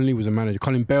 Yeah, Colin Lee was a manager.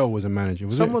 Colin Bell was a manager,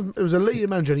 it? It was a Lee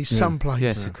manager and his son played.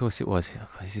 Yes, of course it was.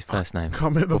 What's his first name? I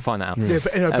can't remember. We'll find that out. Yeah,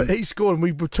 but anyway, but he scored and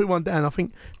we were 2-1 down. I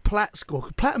think Platt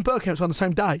scored. Platt and Bergkamp on the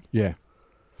same day. Yeah.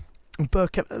 And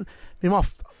Bergkamp...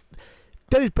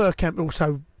 Dennis Bergkamp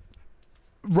also,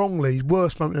 wrongly, his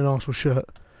worst moment in an Arsenal shirt,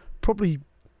 probably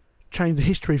changed the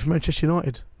history for Manchester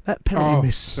United. That penalty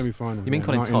miss. Semi-final. You mean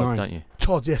Colin Todd, don't you?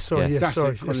 Todd, yes, sorry.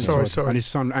 Sorry. And his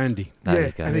son Andy.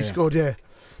 And he scored,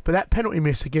 But that penalty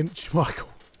miss against Michael.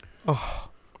 Oh.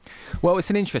 Well,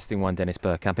 it's an interesting one, Dennis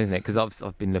Bergkamp, isn't it? Because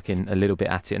I've been looking a little bit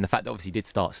at it, and the fact that obviously he did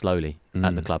start slowly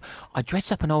at the club. I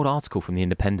dredged up an old article from The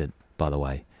Independent, by the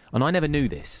way, and I never knew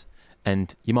this,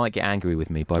 and you might get angry with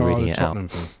me by reading it out.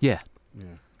 Yeah.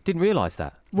 Didn't realise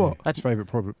that. What? His favourite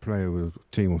player with the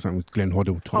team or something was Glenn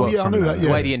Hoddle. I knew that. The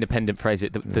way The Independent phrased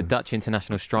it, the Dutch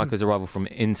international striker's arrival from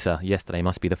Inter yesterday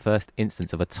must be the first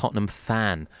instance of a Tottenham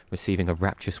fan receiving a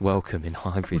rapturous welcome in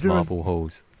Highbury's marble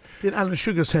halls. Didn't Alan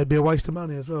Sugar say it'd be a waste of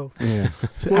money as well? Yeah.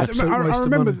 I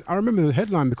remember the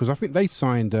headline because I think they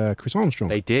signed Chris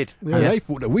Armstrong. They did. And they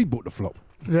thought that we bought the flop.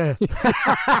 Yeah.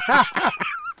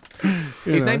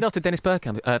 He was named after Dennis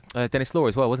Bergkamp, Dennis Law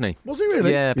as well, wasn't he? Was he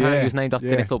really? Yeah, apparently he was named after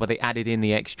Dennis Law, but they added in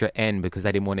the extra N because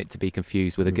they didn't want it to be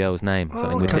confused with a girl's name,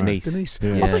 something with Denise.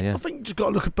 Yeah. I think you just got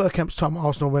to look at Bergkamp's time at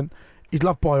Arsenal when he's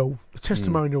loved by all. The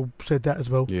testimonial said that as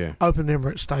well. Yeah. Open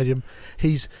Emirates Stadium.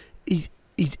 He's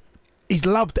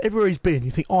loved everywhere he's been.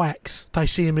 You think Ajax, they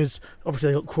see him as, obviously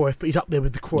they got Cruyff, but he's up there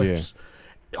with the Cruyffs.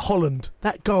 Yeah. Holland,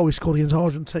 that goal he scored against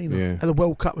Argentina at the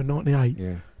World Cup in '98.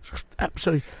 Yeah.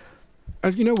 Absolutely.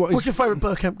 You know what? What's your favourite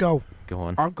Bergkamp goal? Go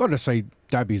on. I've got to say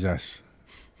Dabby's ass.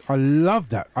 I love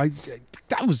that.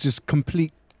 That was just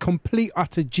complete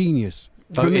utter genius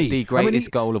for me. The greatest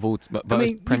goal of all,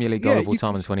 Premier League goal of all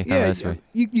time on the 20th anniversary.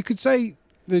 You could say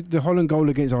the Holland goal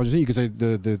against Argentina. You could say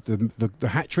the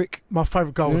hat trick. My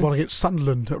favourite goal was one against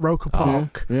Sunderland at Roker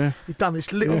Park. Yeah. He'd done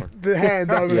this little the hand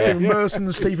over Kevin Merson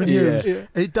and Stephen Hughes. And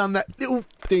he'd done that little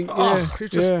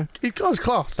instinct. He got his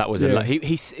class. That was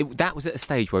that was at a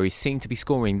stage where he seemed to be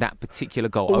scoring that particular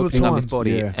goal, All the opening up time. his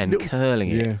body and curling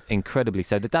it Yeah. incredibly.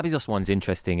 So the Davies one's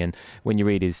interesting, and when you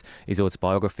read his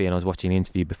autobiography, and I was watching an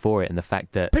interview before it, and the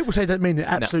fact that People say that mean it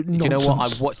absolute do you nonsense. know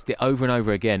what? I watched it over and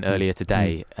over again earlier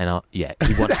today, and he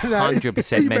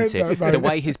 100% He meant meant it. that, mate. The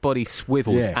way his body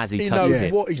swivels Yeah. as he He touches knows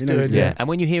it. what he's You know, doing. Yeah, and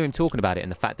when you hear him talking about it,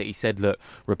 and the fact that he said, "Look,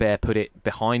 Robert put it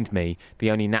behind me.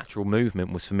 The only natural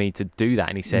movement was for me to do that,"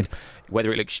 and he said,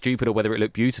 "Whether it looked stupid or whether it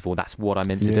looked beautiful, that's what I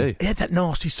meant to do." He had that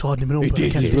nasty side in him in all He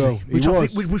did Bergkamp, as didn't well. he? Which He I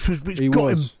was. think which He got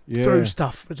was. him through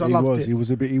stuff, which I loved it. He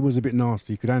was a bit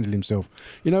nasty. He could handle himself.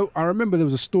 You know, I remember there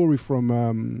was a story from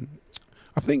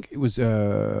I think it was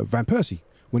Van Persie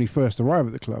when he first arrived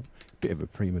at the club. Bit of a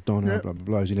prima donna, blah blah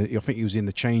blah. You know, I think he was in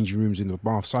the changing rooms in the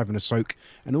bath, having a soak,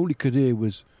 and all he could hear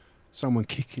was someone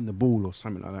kicking the ball or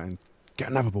something like that, and get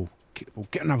another ball, kick the ball,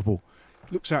 get another ball.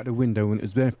 Looks out the window and it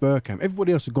was Dennis Bergkamp.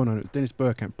 Everybody else had gone on it. Dennis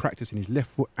Bergkamp practicing his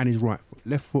left foot and his right foot,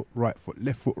 left foot, right foot,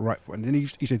 left foot, right foot. And then he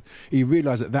said he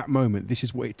realised at that moment this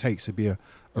is what it takes to be a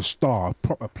star, a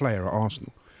proper player at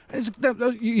Arsenal. And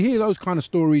you hear those kind of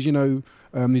stories, you know,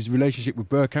 his relationship with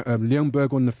Bergkamp, Leon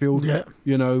Berg on the field. Yeah.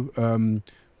 You know,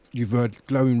 you've heard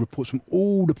glowing reports from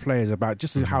all the players about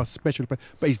just how special the player.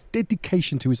 But his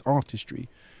dedication to his artistry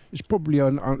is probably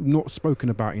not spoken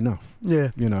about enough.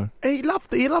 Yeah. You know. And he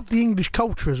loved the English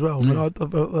culture as well.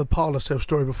 The Parlour Cell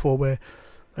story before where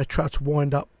they tried to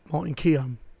wind up Martin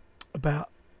Keown about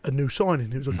a new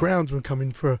signing. It was a groundsman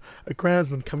coming for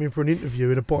an interview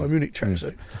in a Bayern Munich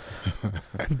tracksuit.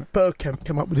 And Bergkamp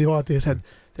came up with the idea, said,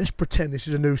 let's pretend this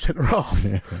is a new centre half.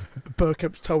 Yeah.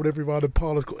 Bergkamp's told everyone, and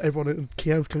Parlour's got everyone, and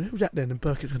Keown's going, who's that then? And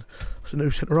Bergkamp's going, it's a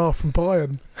new centre half from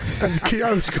Bayern. And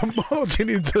Keown's come marching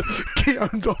into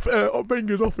Keown's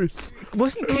Wenger's office.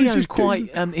 Wasn't Who's Keown this quite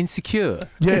insecure?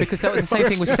 Yeah. Because that was the same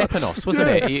thing with Stepanovs, wasn't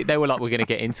it? They were like, we're going to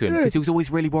get into him, because he was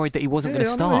always really worried that he wasn't going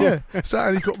to I start. know, yeah. So,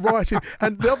 and he got right in.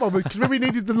 And the other one, because when we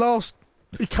needed the last,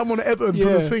 he come on at Everton for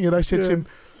the thing, and they said to him,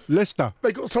 Leicester.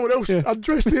 they got someone else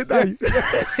undressed, didn't they?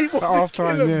 He wanted half to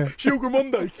kill time, him. Gilles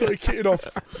Gramonde started kitting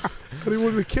off, and he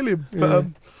wanted to kill him. But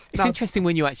It's interesting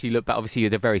when you actually look back. Obviously, he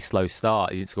had a very slow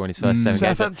start. He didn't score in his first 7 games.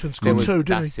 Southampton scored two,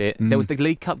 didn't That's he? it. There was the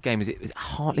League Cup game. Was it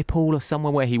Hartlepool or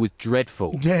somewhere where he was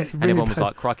dreadful? Yeah, and really everyone was bad.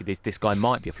 like, crikey, this guy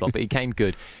might be a flop, but he came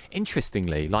good.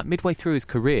 Interestingly, like midway through his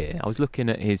career, I was looking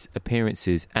at his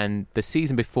appearances, and the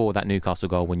season before that Newcastle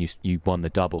goal when you won the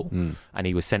double, and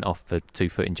he was sent off for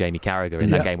 2-footing Jamie Carragher in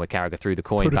that game where Carragher threw the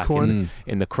coin back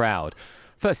in the crowd.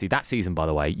 Firstly, that season, by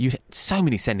the way, you had so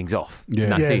many sendings off in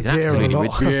that season. Vieira Absolutely a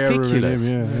lot. ridiculous.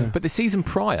 Vieira with him, But the season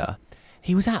prior,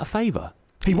 he was out of favour.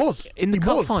 He was. In the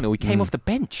cup final, he came off the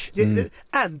bench. Yeah,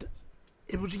 and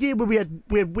it was a year where we had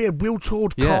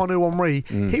Wiltord, Yeah. Carnu, Henry.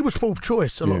 He was fourth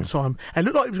choice a lot of the time, and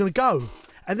looked like he was going to go.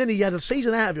 And then he had a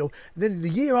season out of it. And then the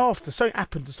year after, something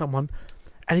happened to someone,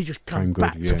 and he just came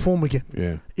back to form again.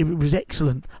 Yeah. It was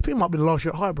excellent. I think it might have been last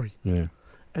year at Highbury. Yeah.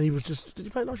 And he was just. Did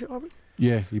he play last year at Highbury?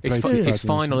 Yeah. He His, played his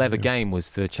final ever game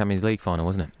was the Champions League final,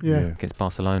 wasn't it? Yeah. Against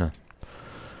Barcelona.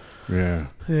 Yeah.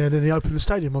 Yeah, and then he opened the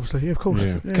stadium, obviously. Yeah, of course.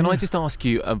 Yeah. Yeah, Can yeah. I just ask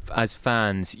you, as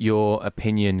fans, your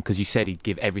opinion? Because you said he'd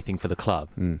give everything for the club,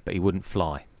 but he wouldn't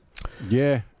fly.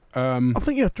 Yeah. I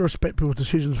think you have to respect people's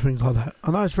decisions and things like that.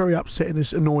 I know it's very upsetting,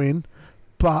 it's annoying,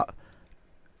 but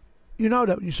you know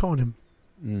that when you sign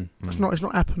him. It's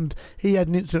not happened. He had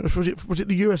an incident. Was it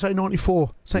the USA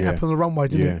 '94? Something happened on the runway,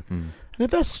 didn't it? And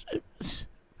if that's,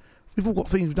 we've all got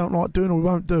things we don't like doing or we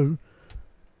won't do.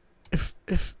 If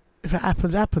it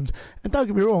happens, it happens. And don't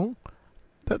get me wrong,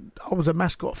 that I was a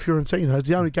mascot of Fiorentina. It's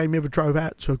the only game he ever drove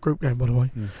out to a group game, by the way,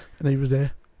 and he was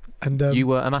there. And You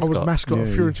were a mascot? I was a mascot of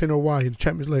Fiorentina away in the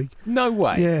Champions League. No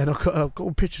way. Yeah, and I've got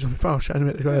all pictures of my phone. I'll show you in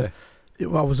a minute.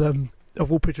 I was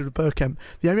I've all pictures of Bergkamp.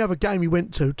 The only other game he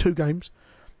went to, 2 games,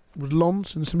 was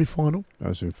Lens in the semi-final, That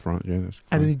was in front, yeah. and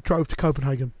then he drove to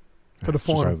Copenhagen for the It's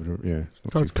just final. over the, it's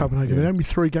not Drove too to far, Copenhagen. yeah. And only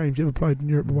 3 games he ever played in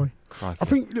Europe away. Crikey. I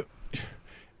think look,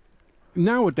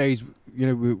 nowadays, you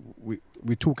know,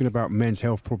 we're talking about men's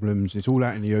health problems. It's all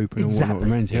out in the open and whatnot.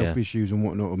 Men's health issues and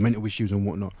whatnot, or mental issues and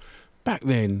whatnot. Back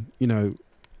then, you know,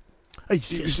 He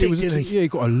he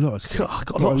got a lot of stick. got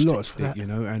a lot of stick, you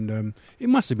know, and it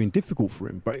must have been difficult for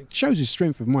him. But it shows his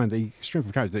strength of mind, strength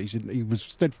of character. That he said he was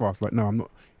steadfast. Like, no, I'm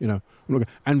not. You know, I'm not.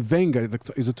 And Wenger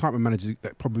is the type of manager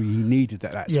that probably he needed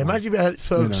at that time. Yeah, imagine if you had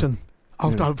Ferguson.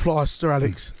 Don't fly, Sir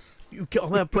Alex. You get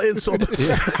on that playing sod.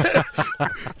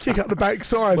 Kick up the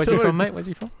backside. Where's he from, mate? Where's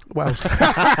he from? Wales.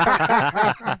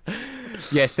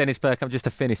 Yes, Dennis Bergkamp, just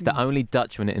to finish, the only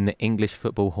Dutchman in the English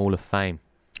Football Hall of Fame.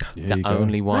 There you The go.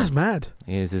 only one. That's mad.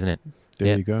 He is, isn't it?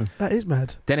 There you go. That is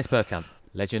mad. Dennis Bergkamp,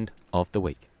 Legend of the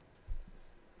Week.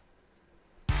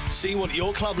 See what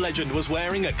your club legend was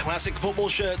wearing at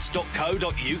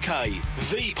classicfootballshirts.co.uk.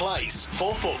 The place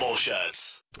for football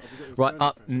shirts. Right,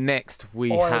 up next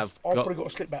I've probably got to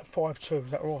slip back 5-2. Is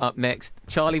that all right? Up next,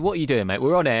 Charlie, what are you doing, mate?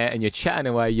 We're on air and you're chatting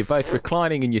away. You're both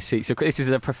reclining in your seats. So this is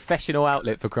a professional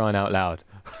outlet for crying out loud.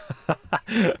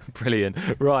 Brilliant.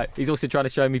 Right, he's also trying to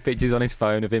show me pictures on his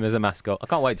phone of him as a mascot. I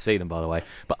can't wait to see them, by the way.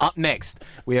 But up next,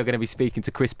 we are going to be speaking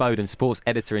to Chris Bowden, sports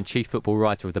editor and chief football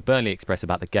writer of the Burnley Express,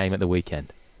 about the game at the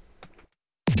weekend.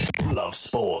 Love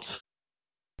Sport.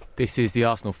 This is the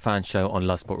Arsenal Fan Show on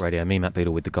Love Sport Radio. Me, Matt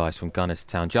Beadle, with the guys from Gunners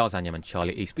Town, Giles Anyam and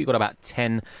Charlie East. We've got about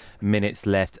 10 minutes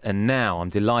left. And now I'm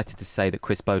delighted to say that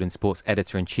Chris Bowden, sports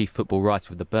editor and chief football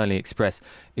writer of the Burnley Express,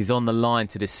 is on the line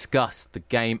to discuss the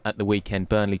game at the weekend.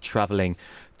 Burnley travelling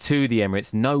to the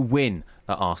Emirates. No win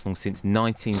at Arsenal since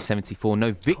 1974.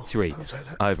 No victory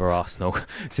over Arsenal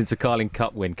since a Carling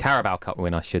Cup win, Carabao Cup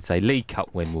win, I should say, League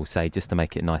Cup win, we'll say, just to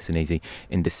make it nice and easy,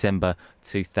 in December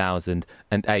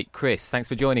 2008. Chris, thanks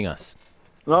for joining us.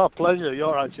 No, pleasure. You're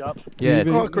all right, chaps. Yeah,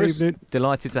 Chris.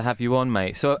 Delighted to have you on,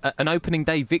 mate. So, an opening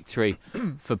day victory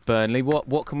for Burnley.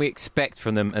 What can we expect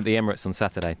from them at the Emirates on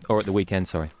Saturday, or at the weekend?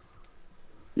 Sorry.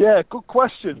 Yeah, good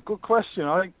question.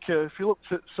 I think if you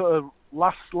looked at sort of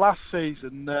last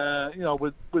season,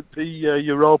 with the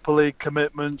Europa League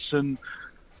commitments, and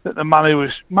that the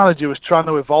manager was trying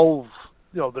to evolve,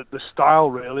 the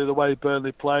style, really, the way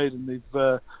Burnley played, and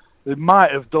they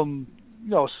might have done,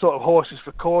 sort of horses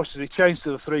for courses. He changed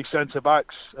to the 3 centre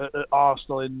backs at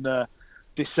Arsenal in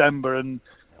December, and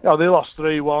they lost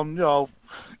 3-1.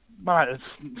 Might have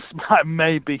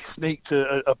maybe sneaked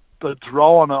a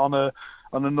draw on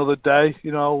another day.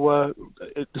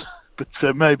 But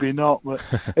maybe not. But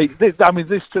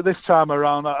this time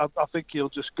around, I think he'll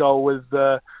just go with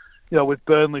with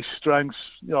Burnley's strengths.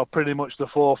 Pretty much the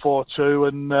 4-4-2,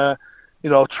 and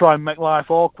try and make life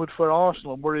awkward for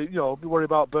Arsenal, and worry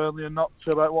about Burnley and not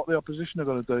about what the opposition are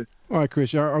going to do. All right,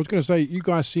 Chris. I was going to say, you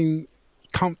guys seem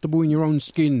comfortable in your own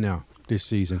skin now this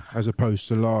season, as opposed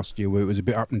to last year where it was a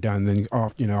bit up and down. And then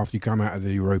after you come out of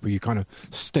the Europa, you kind of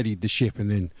steadied the ship,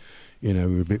 and then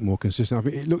we're a bit more consistent. I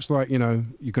think it looks like you're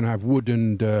going to have Wood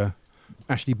and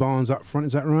Ashley Barnes up front.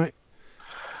 Is that right?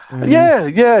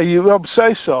 Yeah, you would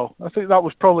say so. I think that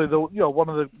was probably one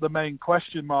of the main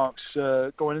question marks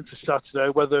going into Saturday,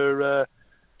 whether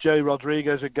Jay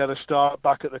Rodriguez would get a start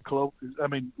back at the club. I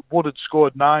mean, Wood had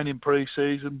scored 9 in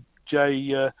pre-season.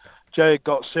 Jay had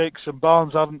got 6, and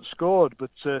Barnes hadn't scored, but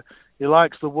he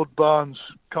likes the Wood-Barnes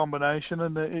combination,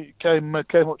 and it came up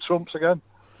trumps again.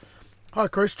 Hi,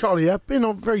 Chris. Charlie here. Being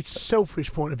on a very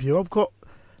selfish point of view, I've got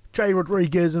Jay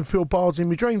Rodriguez and Phil Barnes in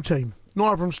my dream team.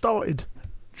 Neither of them started.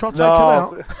 Try to take him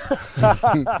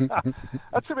out.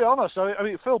 To be honest, I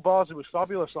mean, Phil Barnes was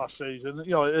fabulous last season.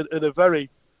 In a very,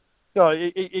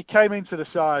 he came into the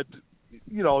side,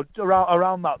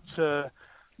 around that, the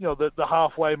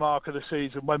halfway mark of the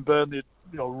season when Burnley,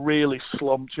 really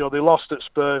slumped. They lost at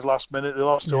Spurs last minute. They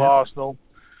lost to Arsenal.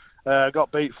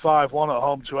 Got beat 5-1 at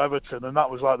home to Everton, and that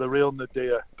was like the real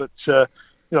nadir. But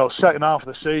second half of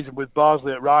the season with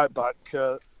Barnsley at right back,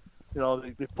 they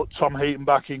put Tom Heaton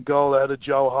back in goal. They had a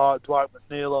Joe Hart, Dwight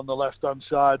McNeil on the left hand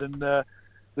side, and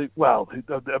they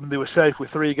were safe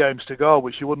with 3 games to go,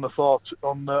 which you wouldn't have thought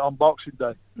on Boxing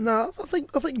Day. No, I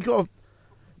think you got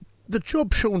the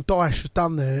job Sean Dyche has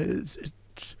done there.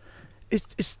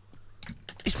 It's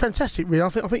fantastic, really. I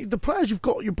think the players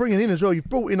you're bringing in as well. You've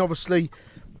brought in obviously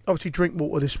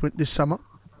Drinkwater this summer,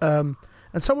 and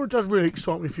someone who does really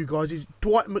excite me for you guys is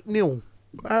Dwight McNeil.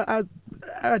 How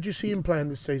do you see him playing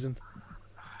this season?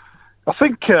 I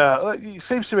think he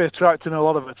seems to be attracting a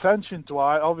lot of attention,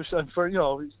 Dwight. Obviously, and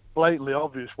it's blatantly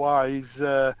obvious why. He's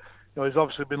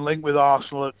obviously been linked with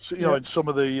Arsenal in some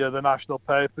of the national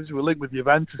papers. He was linked with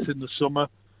Juventus in the summer,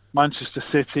 Manchester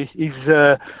City. He's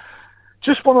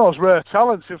just one of those rare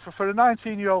talents. For a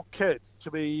 19-year-old kid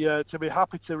to be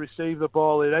happy to receive the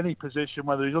ball in any position,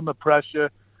 whether he's under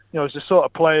pressure, he's the sort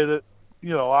of player that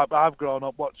I've grown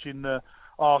up watching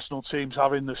Arsenal teams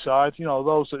have in the side.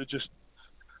 Those that are just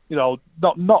not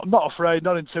afraid,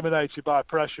 not intimidated by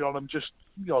pressure on them. Just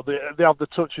they have the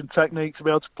touch and technique to be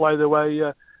able to play their way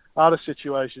out of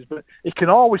situations. But he can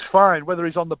always find, whether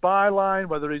he's on the byline,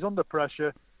 whether he's under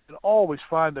pressure, can always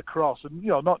find a cross, and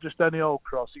not just any old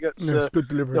cross. He gets good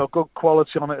delivery, good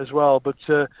quality on it as well. But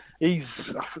he's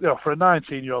for a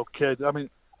 19-year-old kid. I mean,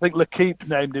 I think L'Équipe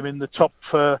named him in the top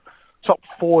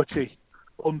 40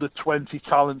 under 20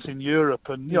 talents in Europe,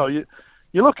 and you're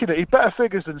looking at better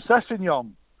figures than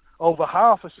Sessegnon over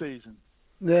half a season.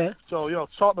 Yeah. So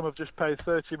Tottenham have just paid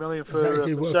 30 million for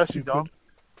Sessegnon.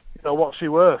 what's he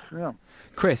worth? Yeah.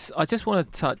 Chris, I just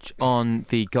want to touch on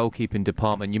the goalkeeping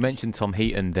department. You mentioned Tom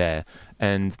Heaton there,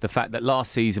 and the fact that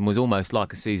last season was almost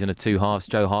like a season of two halves.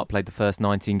 Joe Hart played the first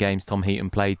 19 games, Tom Heaton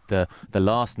played the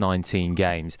last 19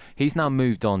 games. He's now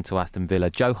moved on to Aston Villa.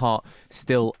 Joe Hart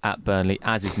still at Burnley,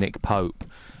 as is Nick Pope.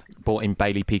 Brought in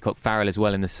Bailey Peacock-Farrell as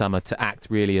well in the summer to act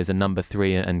really as a number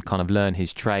 3 and kind of learn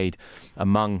his trade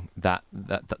among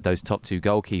those top 2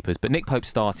 goalkeepers. But Nick Pope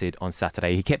started on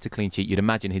Saturday. He kept a clean sheet. You'd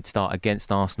imagine he'd start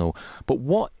against Arsenal. But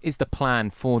what is the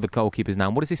plan for the goalkeepers now?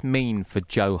 And what does this mean for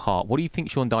Joe Hart? What do you think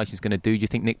Sean Dyche is going to do? Do you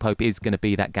think Nick Pope is going to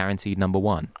be that guaranteed number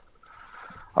 1?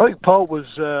 I think Pope was,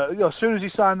 as soon as he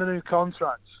signed the new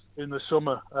contract in the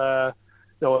summer,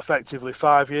 effectively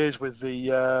 5 years with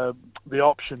the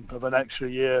option of an extra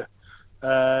year.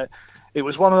 It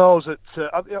was one of those that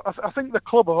I think the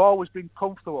club have always been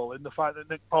comfortable in the fact that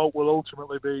Nick Pope will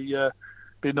ultimately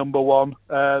be number 1.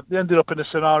 They ended up in a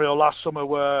scenario last summer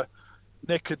where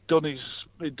Nick had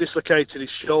dislocated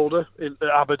his shoulder at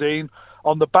Aberdeen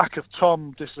on the back of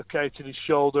Tom dislocated his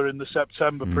shoulder in the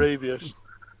September previous.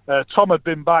 Tom had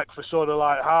been back for sort of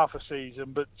like half a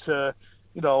season, but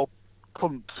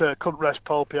couldn't rest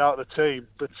Popey out of the team.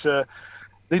 But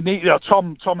they need,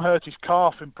 Tom hurt his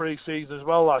calf in pre-season as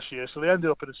well last year, so they ended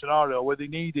up in a scenario where they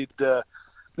needed a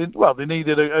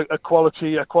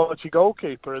quality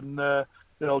goalkeeper, and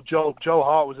Joe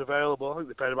Hart was available. I think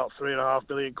they paid about £3.5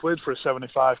 million for a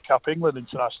 75 cap England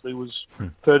international. He was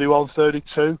 31,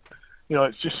 32.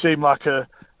 It just seemed like a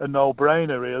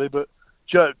no-brainer really. But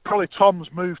probably Tom's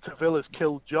move to Villa's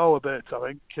killed Joe a bit. I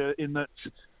think in that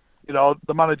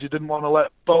the manager didn't want to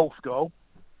let both go.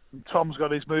 And Tom's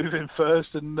got his move in first,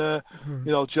 and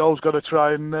Joe's got to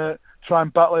try and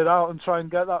battle it out and try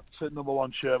and get that number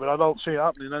 1 shirt. But I don't see it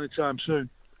happening anytime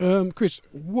soon. Chris,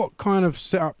 what kind of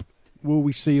setup will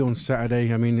we see on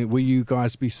Saturday? I mean, will you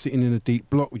guys be sitting in a deep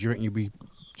block? Would you reckon you'll be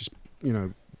just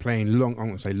playing long? I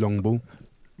won't say long ball,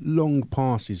 long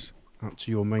passes up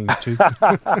to your main 2.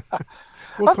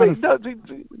 Nobody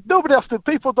has to.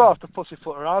 People don't have to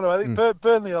pussyfoot around. I think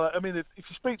Burnley. I mean, if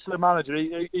you speak to the manager,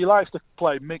 he likes to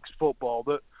play mixed football.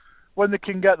 That when they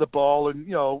can get the ball and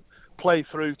play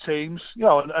through teams,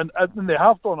 and they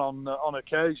have done on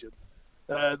occasion,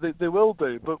 they will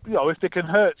do. But if they can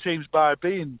hurt teams by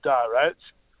being direct,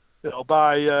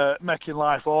 by making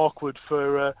life awkward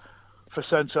for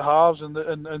centre halves and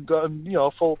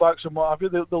full backs and what have you,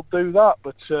 they'll do that.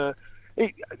 But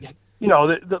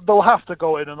they'll have to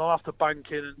go in and they'll have to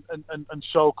bank in and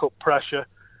soak up pressure.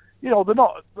 They're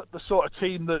not the sort of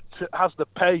team that has the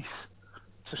pace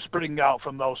to spring out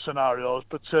from those scenarios,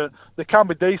 but they can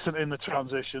be decent in the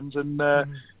transitions. And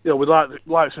with the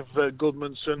likes of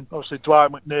Goodmanson, obviously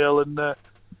Dwight McNeil, and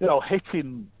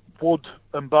hitting Wood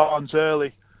and Barnes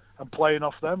early and playing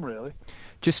off them really.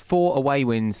 Just 4 away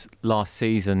wins last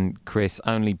season, Chris.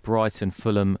 Only Brighton,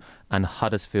 Fulham and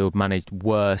Huddersfield managed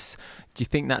worse. Do you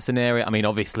think that's an area? I mean,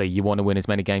 obviously you want to win as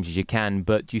many games as you can,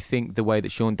 but do you think the way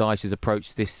that Sean Dyche has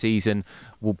approached this season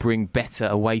will bring better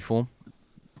away form?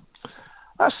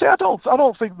 Actually, I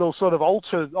don't think they'll sort of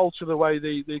alter the way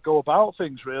they go about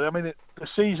things really. I mean, the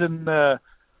season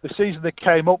they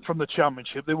came up from the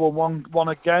Championship, they won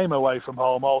a game away from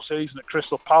home all season at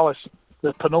Crystal Palace,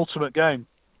 the penultimate game.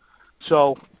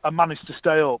 So I managed to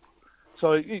stay up.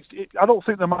 So I don't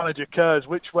think the manager cares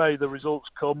which way the results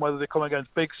come, whether they come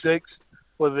against Big Six,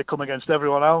 whether they come against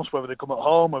everyone else, whether they come at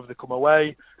home, whether they come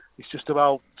away. It's just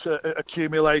about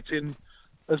accumulating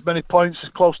as many points as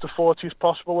close to 40 as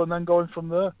possible and then going from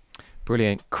there.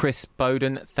 Brilliant. Chris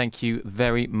Bowden, thank you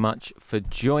very much for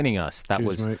joining us.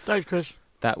 Thanks, Chris.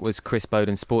 That was Chris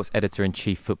Bowden, sports editor and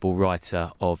chief football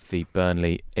writer of the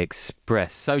Burnley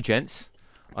Express. So, gents,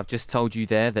 I've just told you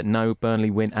there that no Burnley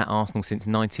win at Arsenal since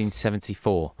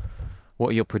 1974. What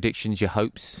are your predictions, your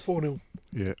hopes? 4-0.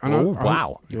 Yeah.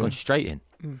 Wow. You've gone straight in.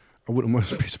 I wouldn't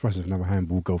be surprised if another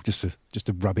handball goal just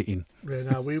to rub it in. Yeah,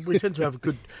 no, we tend to have a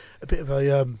bit of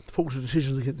a fortunate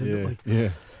decisions against them, don't we? Yeah.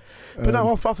 But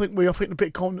no, I think a bit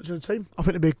of confidence in the team. I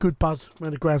think there'll be a good buzz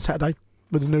around the ground Saturday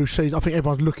with the new season. I think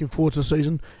everyone's looking forward to the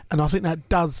season, and I think that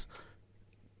does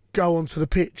go onto the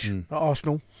pitch at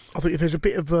Arsenal. I think if there's a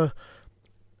bit of the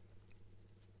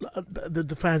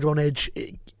fans are on edge,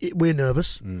 we're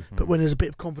nervous. Mm-hmm. But when there's a bit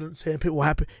of confidence here and people are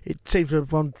happy, it seems to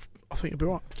everyone. I think it'll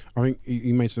be right. I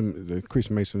think Chris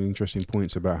made some interesting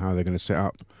points about how they're going to set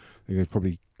up. They're going to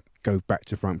probably go back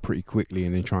to front pretty quickly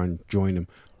and then try and join them.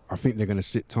 I think they're going to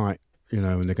sit tight you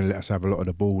know, and they're going to let us have a lot of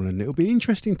the ball, and it'll be an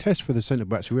interesting test for the centre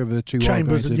backs, whoever the two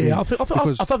Chambers, are going to be. I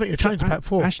think you changed the back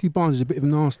four. Ashley Barnes is a bit of a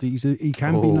nasty. He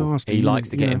can be nasty. He likes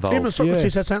to get involved. Him and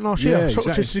Socrates had something last year.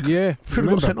 Socrates should have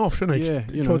got sent off, shouldn't he? Yeah,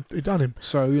 you know, he done him.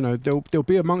 So you know they'll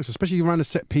be amongst us, especially around the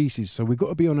set pieces. So we've got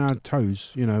to be on our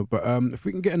toes, you know. But if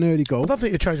we can get an early goal, I don't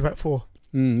think you change the back four.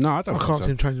 No, I don't. I can't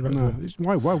see him changing the back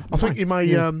four. Why? I think he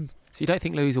may. So you don't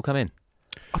think Louise will come in?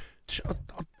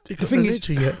 The thing is,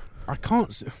 I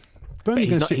can't.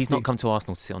 He's not come to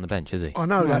Arsenal to sit on the bench, has he? I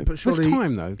know that, but surely there's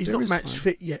time though. He's not match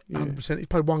fit yet. 100%. He's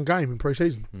played one game in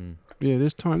pre-season. Yeah,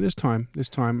 there's time,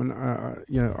 and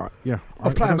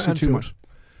I'll play him at too much.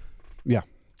 Yeah,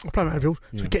 I'll play him at Anfield.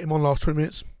 So get him on last 20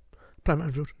 minutes. Play him at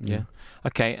Anfield. Yeah.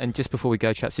 Okay, and just before we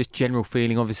go, chaps, just general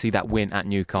feeling. Obviously, that win at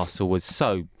Newcastle was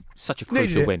such a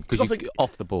crucial win because you're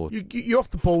off the board. You're off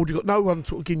the board. You've got no one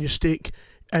sort of giving you stick,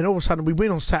 and all of a sudden we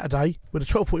win on Saturday with a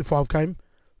 12:45 game.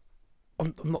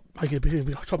 I'm not making a big deal.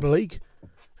 We're top of the league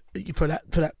for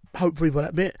that. Hopefully for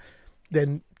that bit.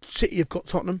 Then City have got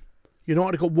Tottenham.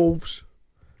 United have got Wolves.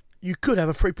 You could have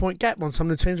a 3-point gap on some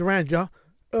of the teams around you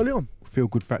early on. Feel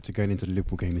good factor going into the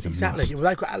Liverpool game is a must. Well,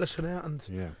 they've got Alisson out and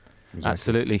Exactly.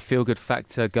 Absolutely, feel good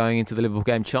factor going into the Liverpool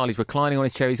game. Charlie's reclining on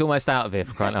his chair. He's almost out of here,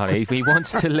 for crying out loud. He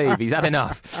wants to leave. He's had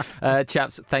enough.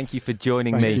 Chaps, thank you for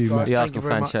joining me. The Arsenal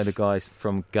Fan Show, the guys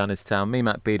from Gunnerstown. Me,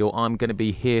 Matt Beadle. I'm going to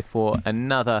be here for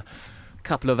another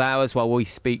couple of hours while we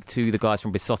speak to the guys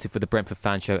from Besotted for the Brentford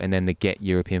Fan Show and then the Get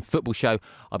European Football Show.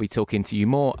 I'll be talking to you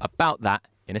more about that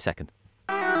in a second.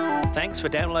 Thanks for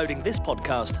downloading this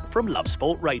podcast from Love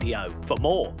Sport Radio. For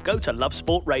more, go to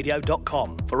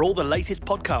lovesportradio.com for all the latest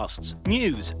podcasts,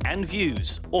 news and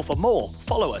views. Or for more,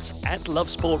 follow us at Love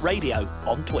Sport Radio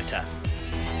on Twitter.